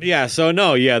 Yeah, so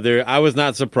no, yeah, I was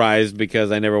not surprised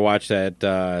because I never watched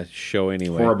that show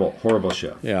anyway. Horrible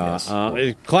show. Yeah,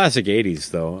 Yes. classic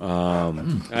 80s, though.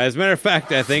 As a matter of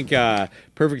fact, I think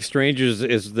Perfect Strangers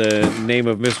is the name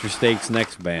of Mr. Steak's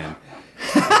next band.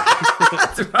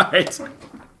 That's right.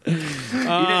 You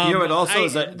know what also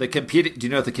is that the competing? Do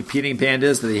you know what the competing band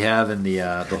is that they have in the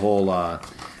whole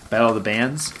Battle of the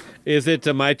Bands? Is it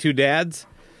My Two Dads?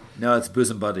 No, it's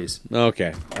Bosom Buddies.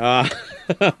 Okay.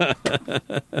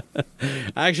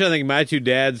 Actually, I think My Two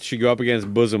Dads should go up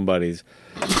against Bosom Buddies.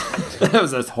 That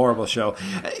was a horrible show.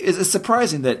 It's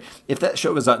surprising that if that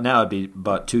show was out now, it'd be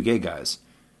about two gay guys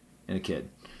and a kid,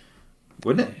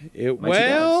 wouldn't it?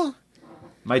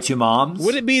 My Two Moms.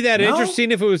 Would it be that No?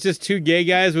 interesting if it was just two gay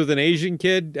guys with an Asian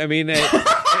kid? I mean, it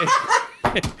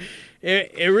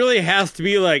really has to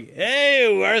be like,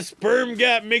 hey, our sperm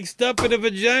got mixed up in a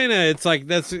vagina. It's like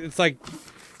Wait.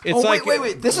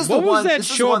 This is what the was one. that this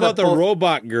is show one about that the both-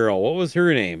 robot girl? What was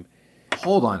her name?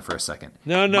 Hold on for a second.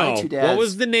 No. My Two Dads- What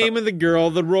was the name of the girl?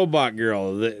 The robot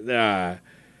girl.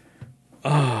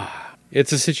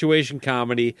 It's a situation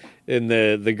comedy, and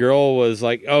the girl was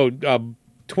like,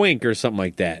 Twink or something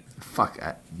like that. Fuck,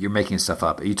 you're making stuff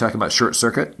up. Are you talking about Short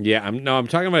Circuit? Yeah, I'm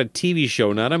talking about a TV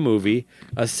show, not a movie,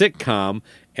 a sitcom,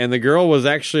 and the girl was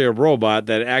actually a robot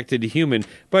that acted human,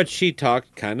 but she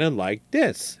talked kind of like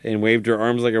this and waved her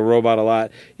arms like a robot a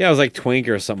lot. Yeah, it was like Twink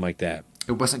or something like that.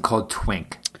 It wasn't called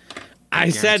Twink. I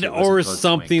said guarantee it wasn't or called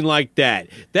something Twink. like that.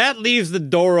 That leaves the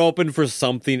door open for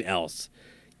something else.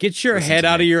 Get your head to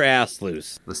out me. of your ass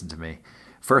loose. Listen to me.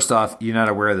 First off, you're not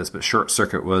aware of this, but Short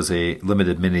Circuit was a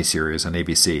limited miniseries on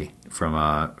ABC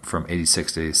from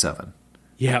 86 to 87.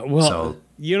 Yeah, well, So-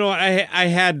 you know what? I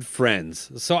had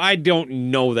friends, so I don't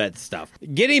know that stuff.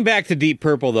 Getting back to Deep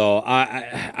Purple, though,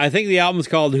 I think the album's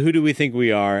called Who Do We Think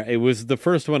We Are? It was the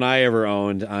first one I ever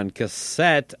owned on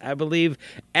cassette, I believe.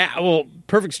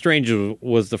 Perfect Stranger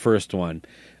was the first one.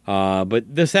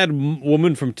 But this had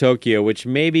Woman from Tokyo, which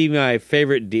may be my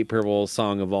favorite Deep Purple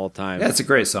song of all time. Yeah, it's a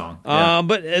great song. Yeah.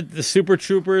 But the Super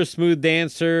Trooper, Smooth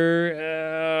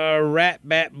Dancer, Rat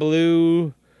Bat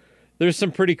Blue, there's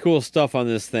some pretty cool stuff on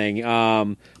this thing.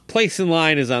 Place in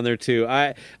Line is on there too.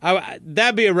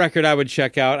 That'd be a record I would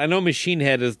check out. I know Machine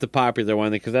Head is the popular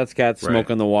one because that's got Smoke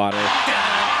Right. on the Water.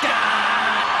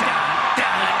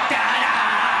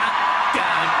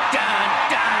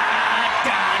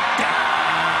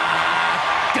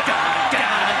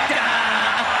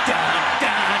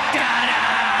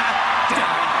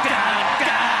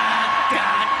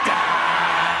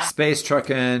 Space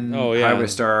Truckin', Oh, yeah. Highway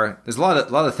Star. There's a lot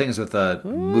of things with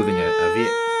moving a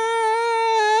vehicle.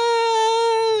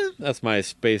 That's my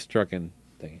space trucking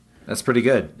thing. That's pretty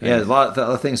good. Yeah, there's a lot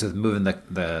of things with moving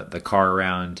the car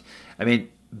around. I mean,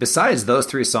 besides those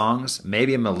three songs,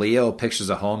 maybe Maleo, Pictures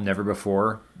of Home, Never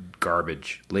Before,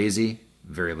 garbage. Lazy,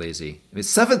 very lazy. I mean,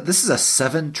 this is a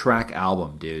 7-track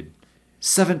album, dude.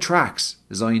 7 tracks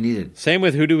is all you needed. Same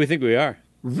with Who Do We Think We Are?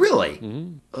 Really?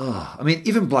 Ugh. I mean,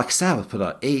 even Black Sabbath put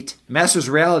out 8. Masters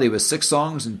of Reality was 6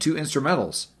 songs and 2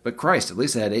 instrumentals. But Christ, at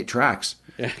least it had 8 tracks.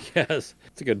 Yeah, I guess.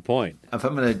 That's a good point. If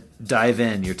I'm going to dive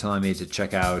in, you're telling me to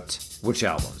check out which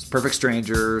albums? Perfect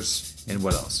Strangers and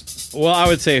what else? Well, I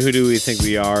would say Who Do We Think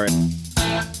We Are?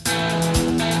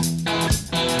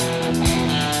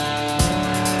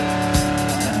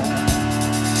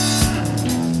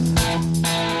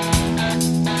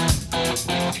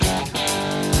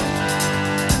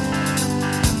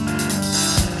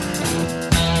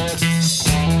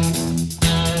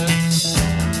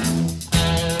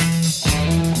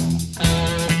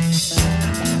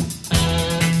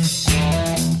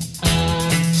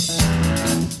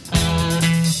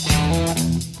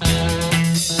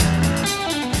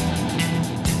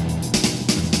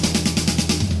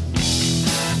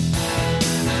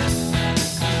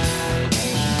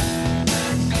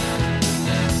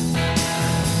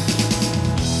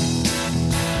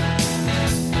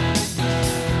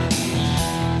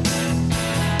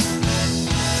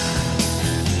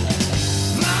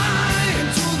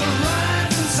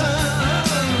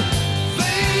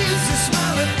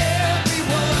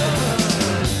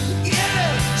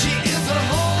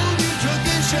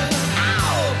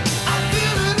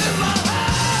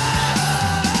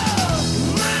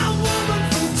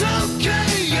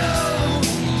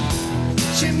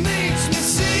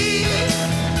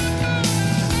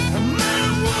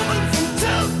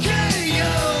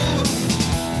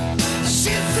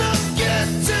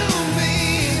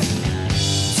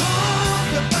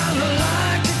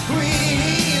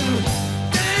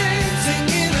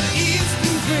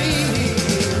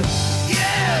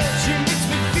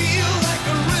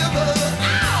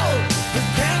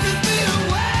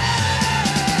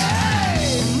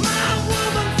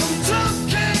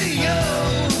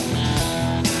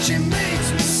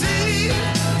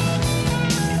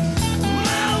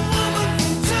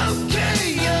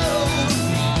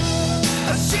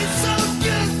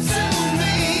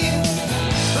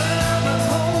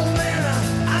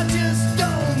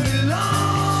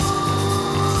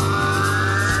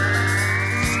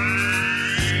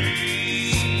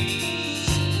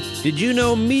 Did you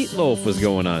know Meatloaf was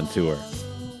going on tour?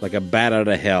 Like a bat out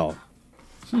of hell.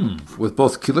 With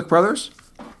both Kulik brothers?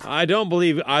 I don't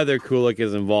believe either Kulik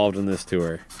is involved in this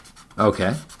tour.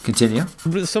 Okay, continue.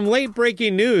 Some late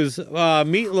breaking news.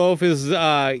 Meatloaf is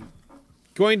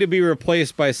going to be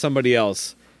replaced by somebody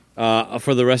else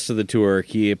for the rest of the tour.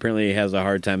 He apparently has a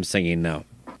hard time singing now.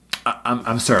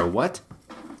 I'm sorry, what?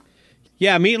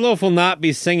 Yeah, Meatloaf will not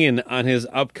be singing on his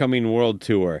upcoming world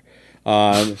tour.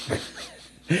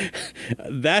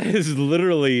 That is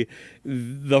literally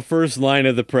the first line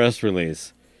of the press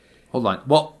release. Hold on.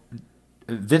 Well,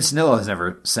 Vince Neil has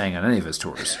never sang on any of his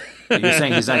tours. You're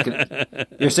saying he's not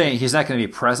going to be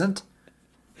present?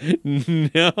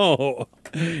 No.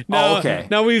 Oh, okay.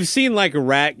 Now we've seen like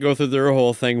Rat go through their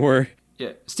whole thing where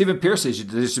Yeah, Stephen Pearcy.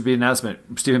 There should be an announcement.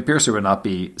 Stephen Pearcy would not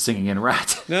be singing in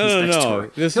Rat. No.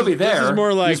 He'll be there. This is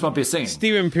more like he just won't be singing.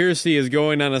 Stephen Pearcy is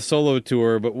going on a solo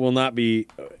tour, but will not be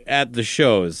at the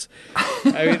shows.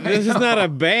 I mean, this is not a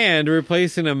band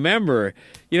replacing a member.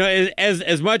 You know,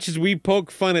 as much as we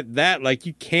poke fun at that, like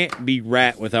you can't be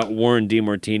Rat without Warren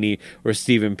DeMartini or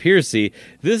Stephen Pearcy.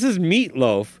 This is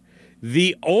Meatloaf,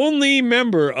 the only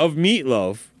member of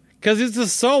Meatloaf, because it's a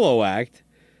solo act.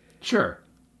 Sure.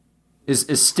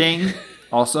 Is Sting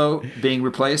also being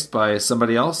replaced by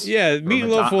somebody else? Yeah,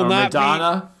 Meatloaf will not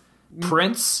Madonna,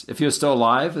 Prince, if he was still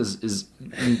alive,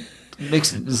 makes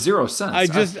zero sense.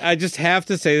 I just have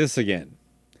to say this again.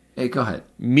 Hey, go ahead.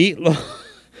 Meatloaf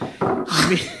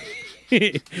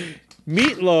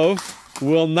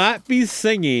will not be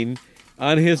singing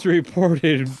on his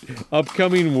reported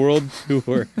upcoming world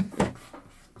tour.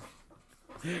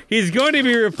 He's going to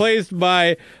be replaced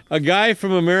by a guy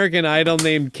from American Idol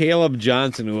named Caleb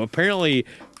Johnson, who apparently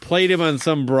played him on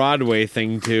some Broadway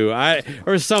thing too,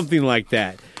 or something like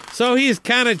that. So he's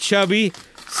kind of chubby,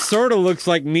 sort of looks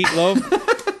like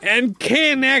Meatloaf, and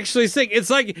can actually sing.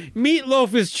 It's like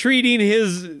Meatloaf is treating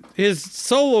his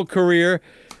solo career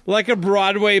like a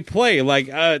Broadway play. Like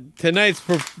tonight,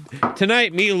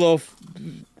 Meatloaf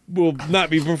will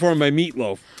not be performed by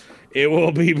Meatloaf. It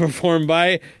will be performed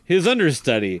by his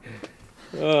understudy.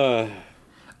 Olive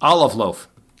Loaf.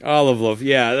 Olive Loaf,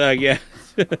 yeah.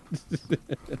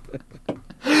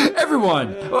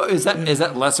 Everyone. Well, is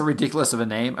that less ridiculous of a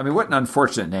name? I mean, what an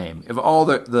unfortunate name. Of all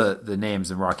the names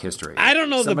in rock history. I don't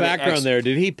know the background there.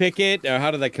 Did he pick it, or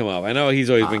how did that come up? I know he's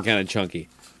always been kind of chunky.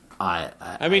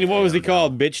 I mean, what was he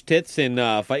called? Bitch Tits in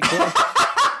Fight Club?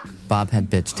 Bob had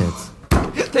bitch tits.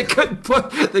 They couldn't put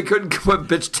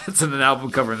bitch tits in an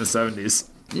album cover in the 70s.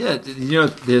 Yeah, you know,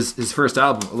 his first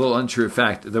album, a little untrue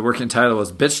fact, the working title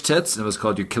was Bitch Tits, and it was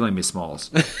called You're Killing Me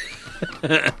Smalls.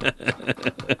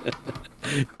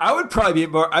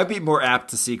 I'd be more apt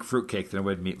to seek fruitcake than I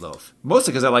would Meatloaf.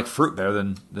 Mostly because I like fruit better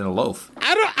than a loaf.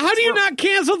 How do you not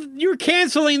cancel? You're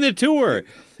canceling the tour.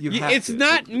 It's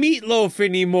not Meatloaf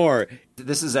anymore.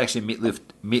 This is actually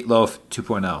Meatloaf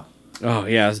 2.0. Oh,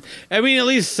 yes. I mean, at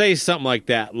least say something like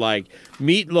that. Like,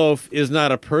 Meatloaf is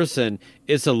not a person,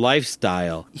 it's a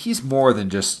lifestyle. He's more than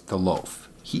just the loaf.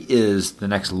 He is the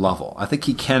next level. I think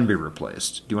he can be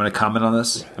replaced. Do you want to comment on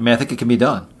this? I mean, I think it can be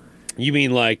done. You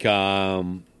mean like, I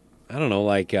don't know,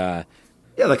 like... yeah,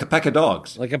 like a pack of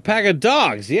dogs. Like a pack of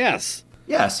dogs, yes.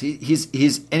 Yes,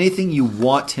 he's anything you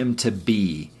want him to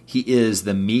be. He is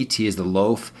the meat, he is the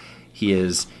loaf. He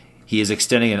is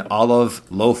extending an olive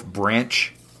loaf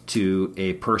branch to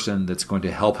a person that's going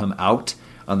to help him out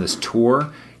on this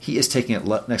tour. He is taking it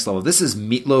next level. This is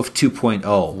Meatloaf 2.0.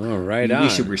 Oh, right on. We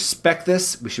should respect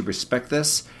this.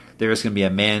 There is going to be a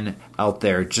man out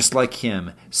there just like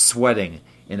him, sweating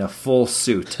in a full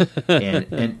suit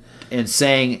and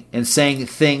saying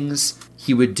things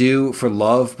he would do for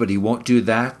love, but he won't do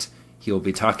that. He will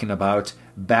be talking about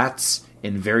bats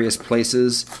in various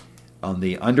places on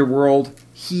the underworld.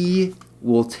 He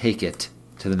will take it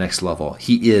to the next level.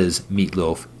 He is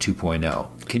Meatloaf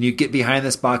 2.0. Can you get behind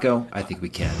this, Baco? I think we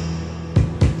can.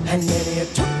 And then you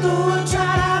took the words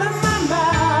right out of my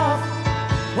mouth.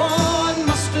 Oh, it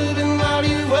must have been while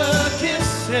you were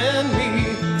kissing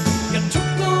me. You took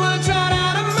the words right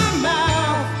out of my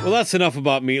mouth. Well, that's enough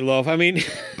about Meatloaf. I mean...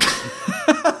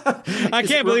 I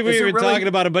can't believe we're even talking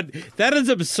about it, but that is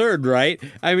absurd, right?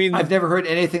 I mean, I've never heard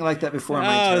anything like that before in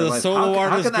my entire life. The solo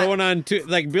artist going on tour,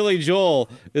 like Billy Joel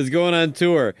is going on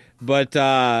tour, but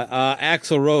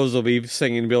Axl Rose will be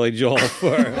singing Billy Joel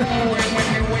for.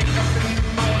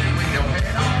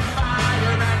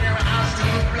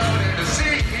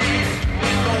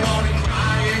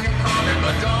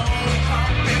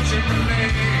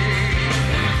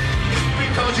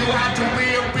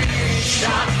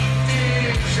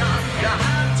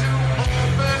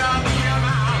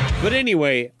 But But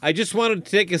anyway, I just wanted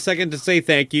to take a second to say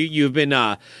thank you. You've been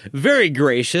very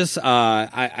gracious.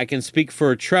 I can speak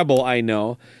for Treble, I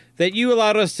know, that you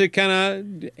allowed us to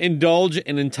kind of indulge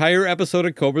an entire episode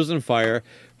of Cobras and Fire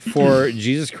for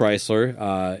Jesus Chrysler,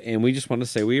 and we just want to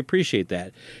say we appreciate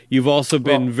that. You've also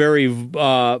been very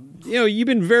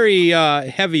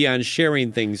heavy on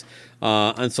sharing things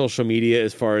on social media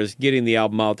as far as getting the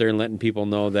album out there and letting people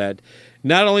know that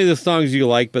not only the songs you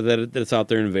like, but that it's out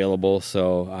there and available.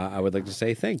 So I would like to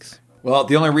say thanks. Well,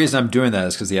 the only reason I'm doing that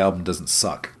is because the album doesn't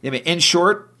suck. I mean, in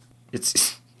short,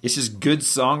 it's just good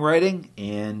songwriting,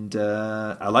 and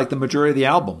I like the majority of the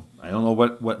album. I don't know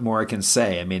what more I can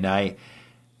say. I mean, I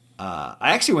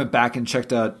actually went back and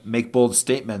checked out Make Bold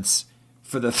Statements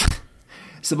for the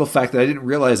simple fact that I didn't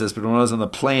realize this, but when I was on the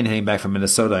plane heading back from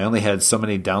Minnesota, I only had so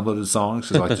many downloaded songs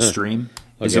because I like to stream.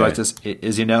 As you like this,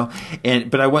 as you know,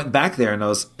 but I went back there and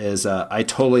I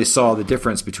totally saw the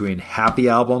difference between Happy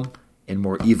Album and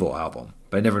More Evil Album.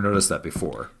 But I never noticed that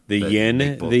before. The yin,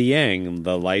 the yang,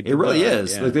 the light. It really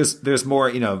is. Yeah. Like there's more,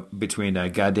 between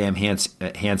Goddamn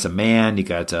Handsome Man. You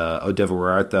got Oh Devil Where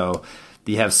Art Thou.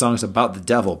 You have songs about the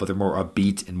devil, but they're more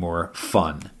upbeat and more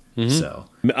fun. Mm-hmm. So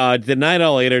The Night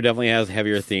Owl Later definitely has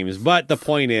heavier themes. But the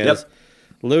point is,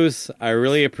 Luce, I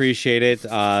really appreciate it.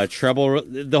 Treble,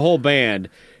 the whole band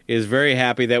is very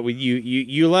happy that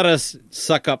you let us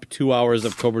suck up 2 hours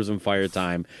of Cobras and Fire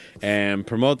time and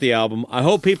promote the album. I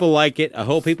hope people like it. I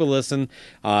hope people listen.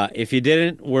 If you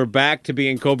didn't, we're back to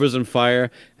being Cobras and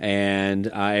Fire,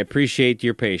 and I appreciate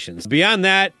your patience. Beyond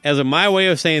that, as my way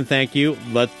of saying thank you,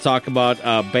 let's talk about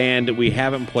a band that we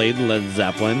haven't played, Led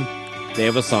Zeppelin. They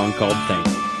have a song called Thank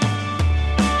You.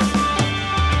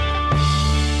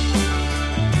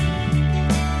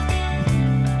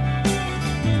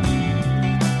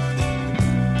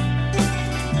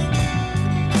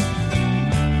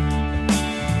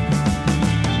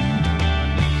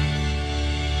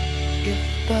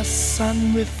 The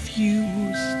sun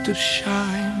refused to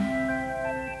shine,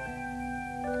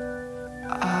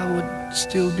 I would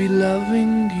still be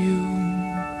loving you.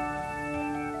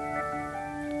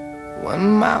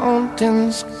 When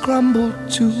mountains crumble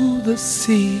to the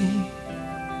sea,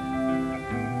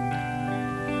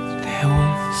 there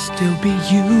will still be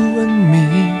you and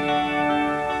me.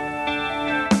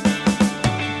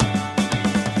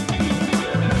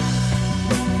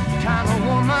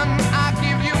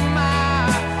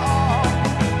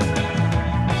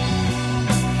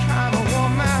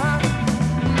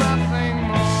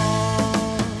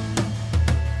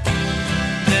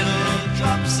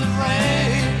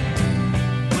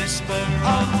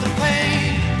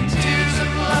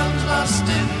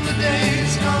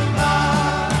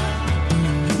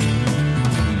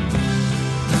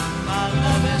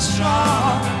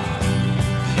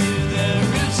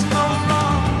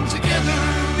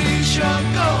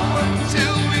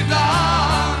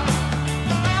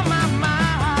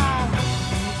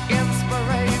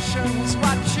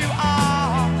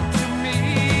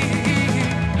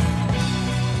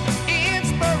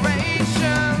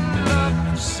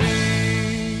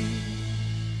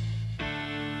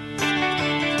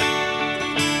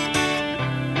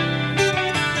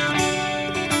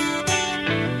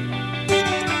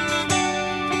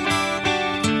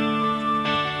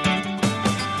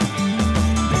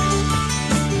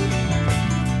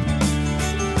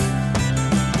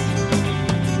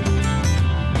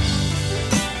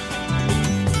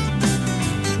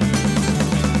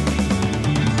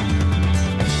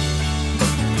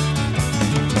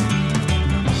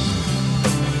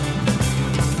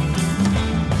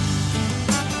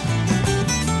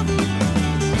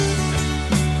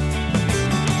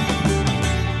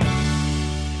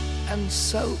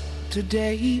 So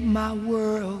today my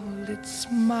world, it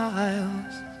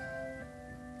smiles.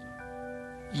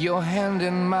 Your hand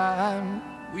in mine,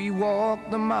 we walk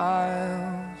the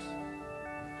miles.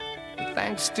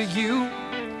 Thanks to you,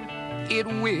 it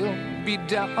will be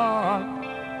done.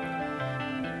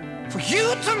 For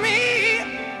you to me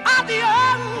are the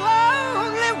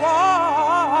only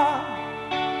one.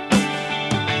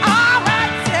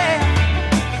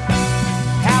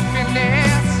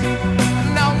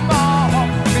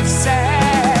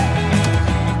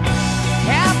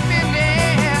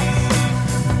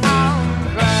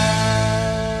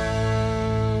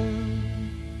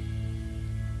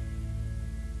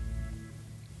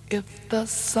 If the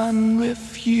sun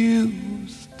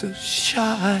refused to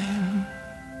shine,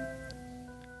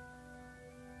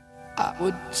 I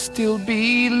would still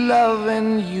be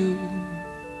loving you.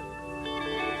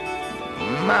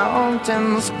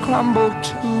 Mountains crumble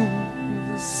to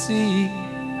the sea,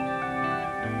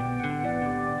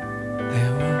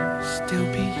 there will still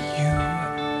be you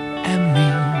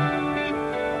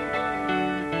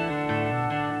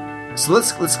So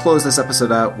let's close this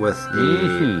episode out with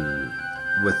a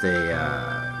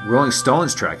Rolling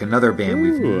Stones track, another band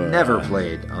we've never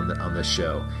played on this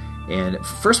show. And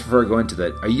first, before I go into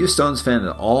that, are you a Stones fan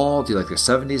at all? Do you like their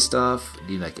 70s stuff?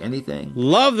 Do you like anything?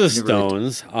 Love the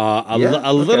Stones. A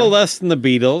little less than the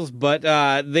Beatles, but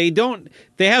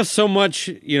they have so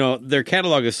much, their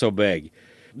catalog is so big.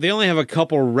 They only have a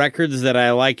couple records that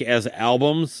I like as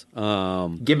albums.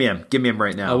 Give me them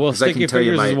right now. Well, Sticky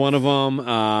Fingers is one of them.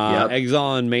 Yep. Exile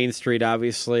on Main Street,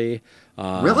 obviously.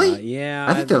 Really? Yeah.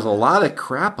 I think there's a lot of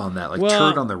crap on that,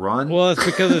 Turd on the Run. Well, it's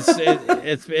because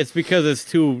it's because it's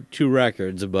two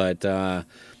records. But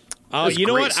you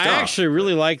know what? stuff. I actually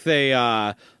really like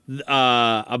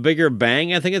A Bigger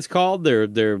Bang. I think it's called.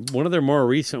 They're one of their more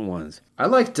recent ones. I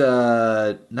liked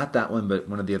not that one, but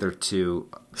one of the other two.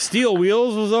 Steel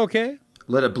Wheels was okay.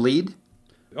 Let It Bleed.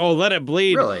 Oh, Let It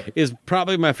Bleed Really? is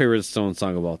probably my favorite Stone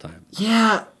song of all time.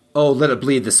 Yeah. Oh, Let It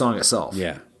Bleed, the song itself.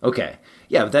 Yeah. Okay.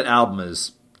 Yeah, but that album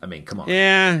is. I mean, come on.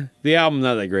 Yeah, the album's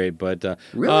not that great, but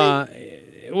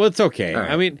Really? Well, it's okay. All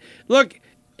right. I mean, look,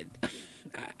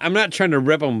 I'm not trying to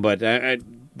rip them, but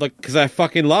because I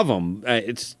fucking love them. I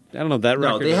don't know that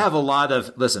record. No, they have a lot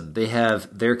of. Listen, they have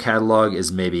their catalog is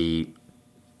maybe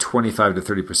 25 to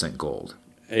 30% gold.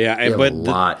 Yeah, They have but a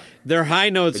lot. Their high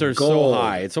notes The are so gold.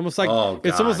 high. It's almost like Oh,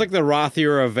 it's almost God. like the Roth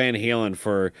era of Van Halen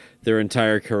for their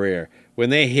entire career.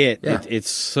 When they hit, Yeah. it's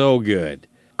so good.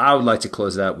 I would like to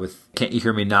close it out with "Can't You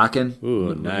Hear Me Knocking." Ooh,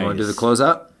 Want to nice. do the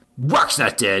closeout? Rock's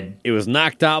Not Dead. It was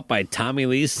knocked out by Tommy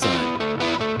Lee's son.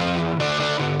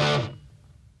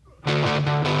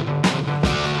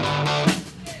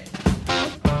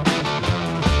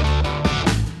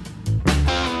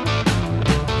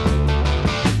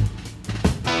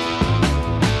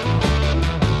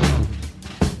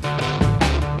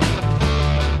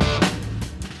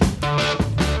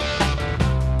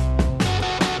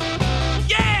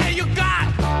 Yeah, you got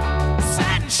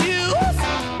satin shoes.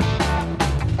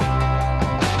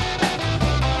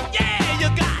 Yeah, you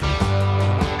got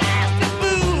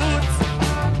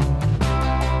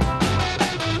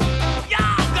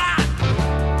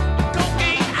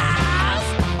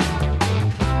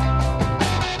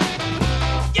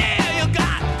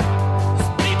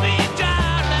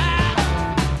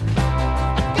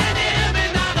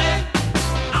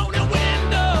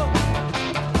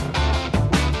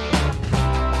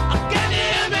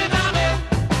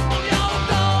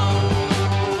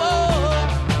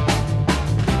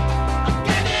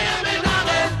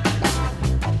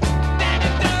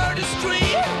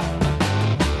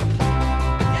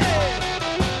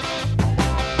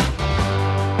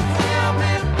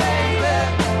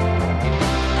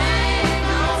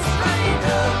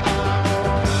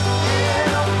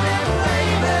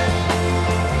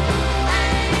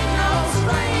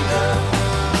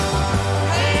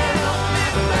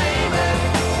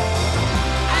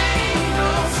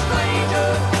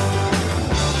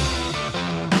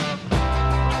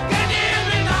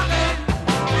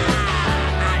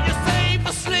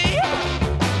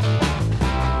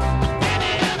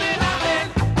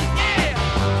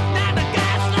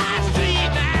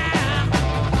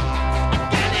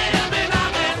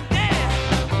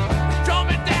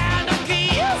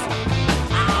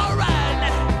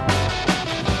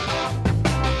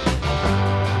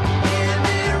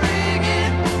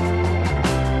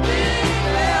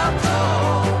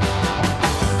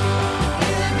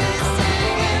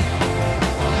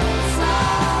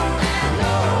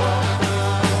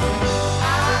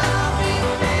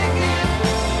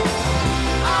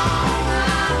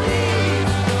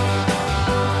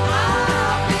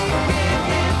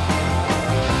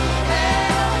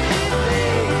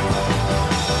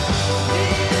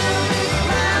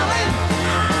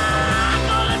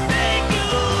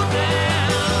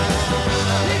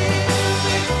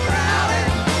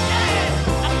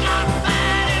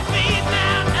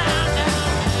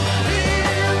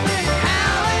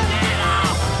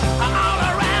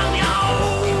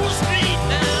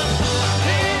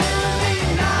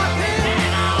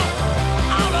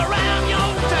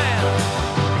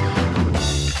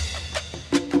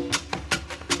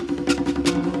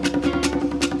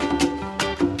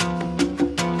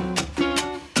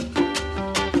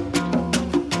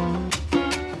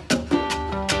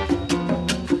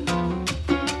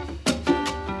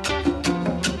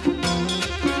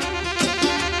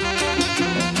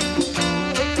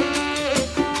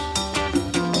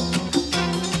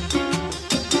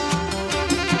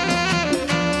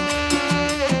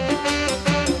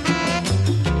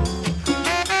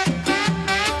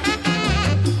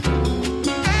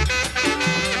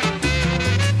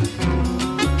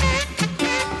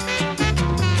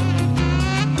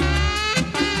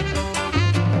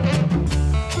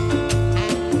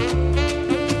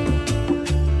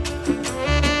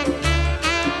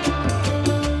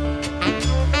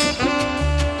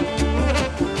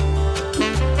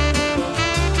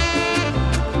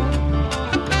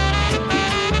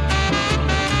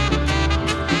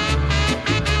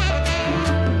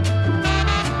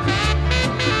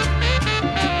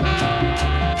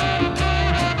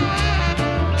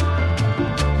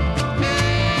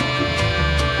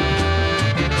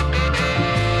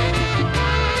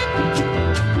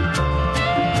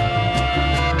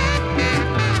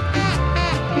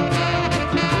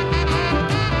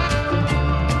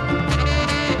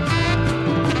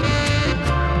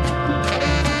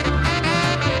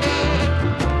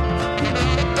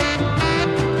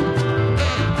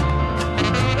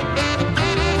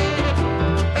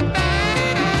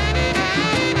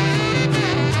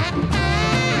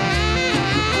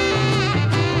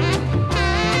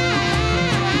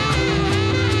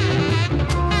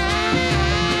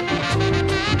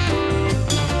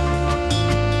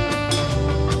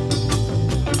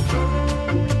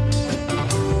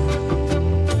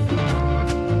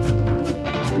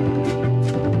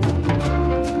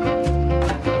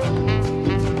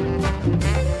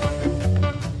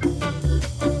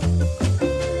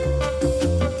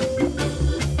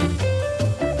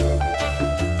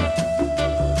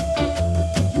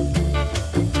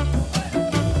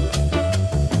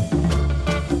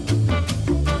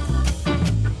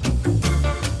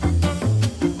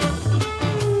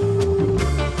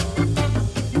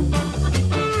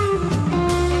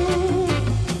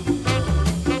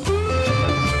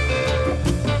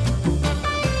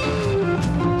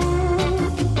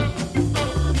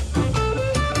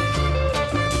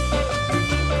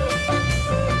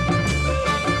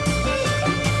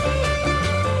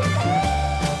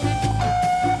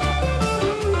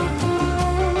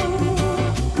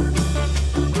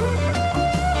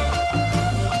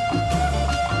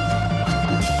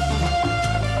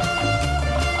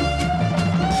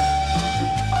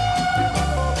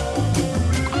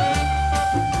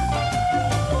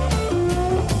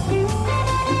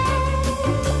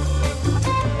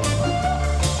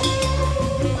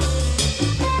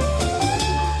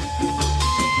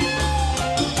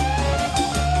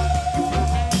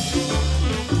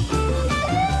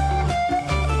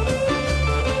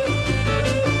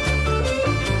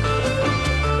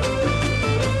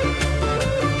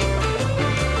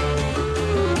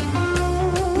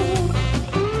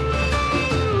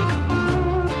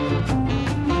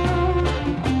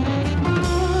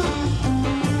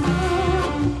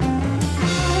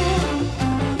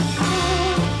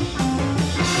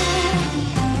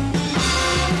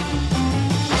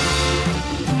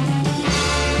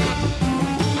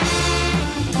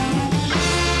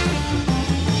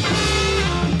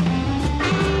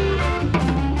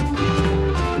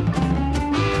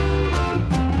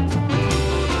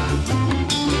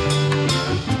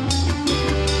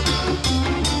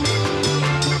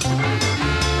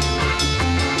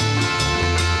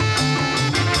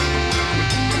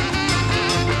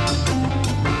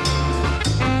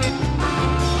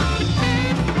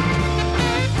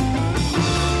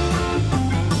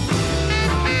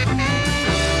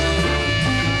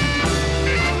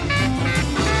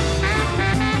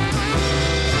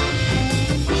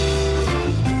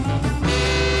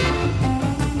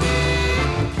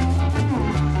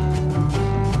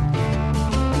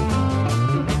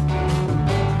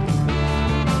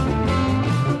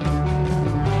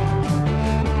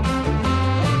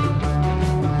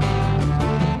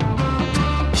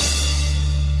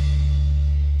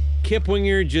Kip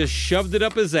Winger just shoved it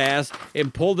up his ass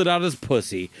and pulled it out his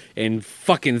pussy and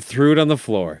fucking threw it on the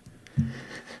floor.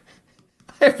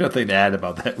 I have nothing to add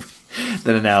about that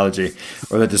analogy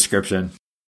or that description.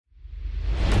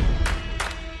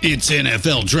 It's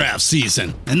NFL draft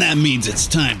season, and that means it's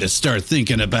time to start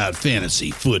thinking about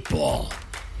fantasy football.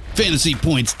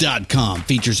 FantasyPoints.com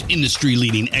features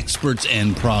industry-leading experts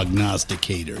and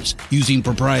prognosticators using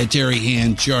proprietary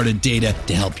hand-charted data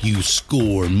to help you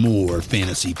score more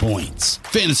fantasy points.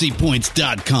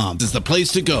 FantasyPoints.com is the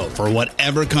place to go for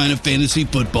whatever kind of fantasy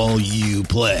football you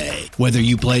play. Whether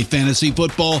you play fantasy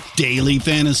football, daily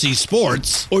fantasy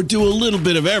sports, or do a little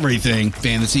bit of everything,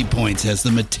 Fantasy Points has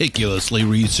the meticulously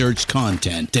researched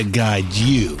content to guide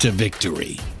you to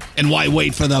victory. And why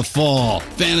wait for the fall?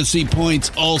 Fantasy Points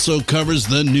also covers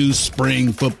the new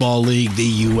spring football league,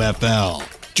 the UFL.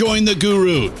 Join the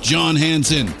guru, John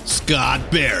Hansen,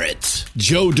 Scott Barrett,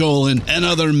 Joe Dolan, and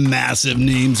other massive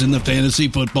names in the fantasy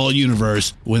football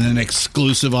universe with an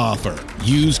exclusive offer.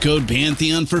 Use code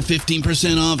Pantheon for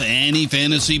 15% off any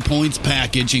Fantasy Points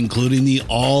package, including the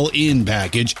all-in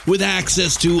package, with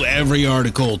access to every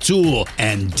article, tool,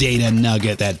 and data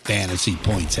nugget that Fantasy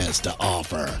Points has to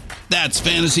offer. That's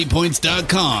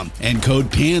FantasyPoints.com and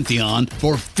code Pantheon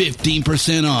for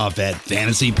 15% off at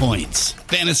Fantasy Points.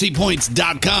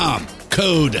 FantasyPoints.com,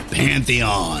 code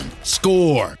Pantheon.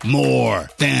 Score more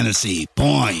fantasy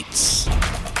points.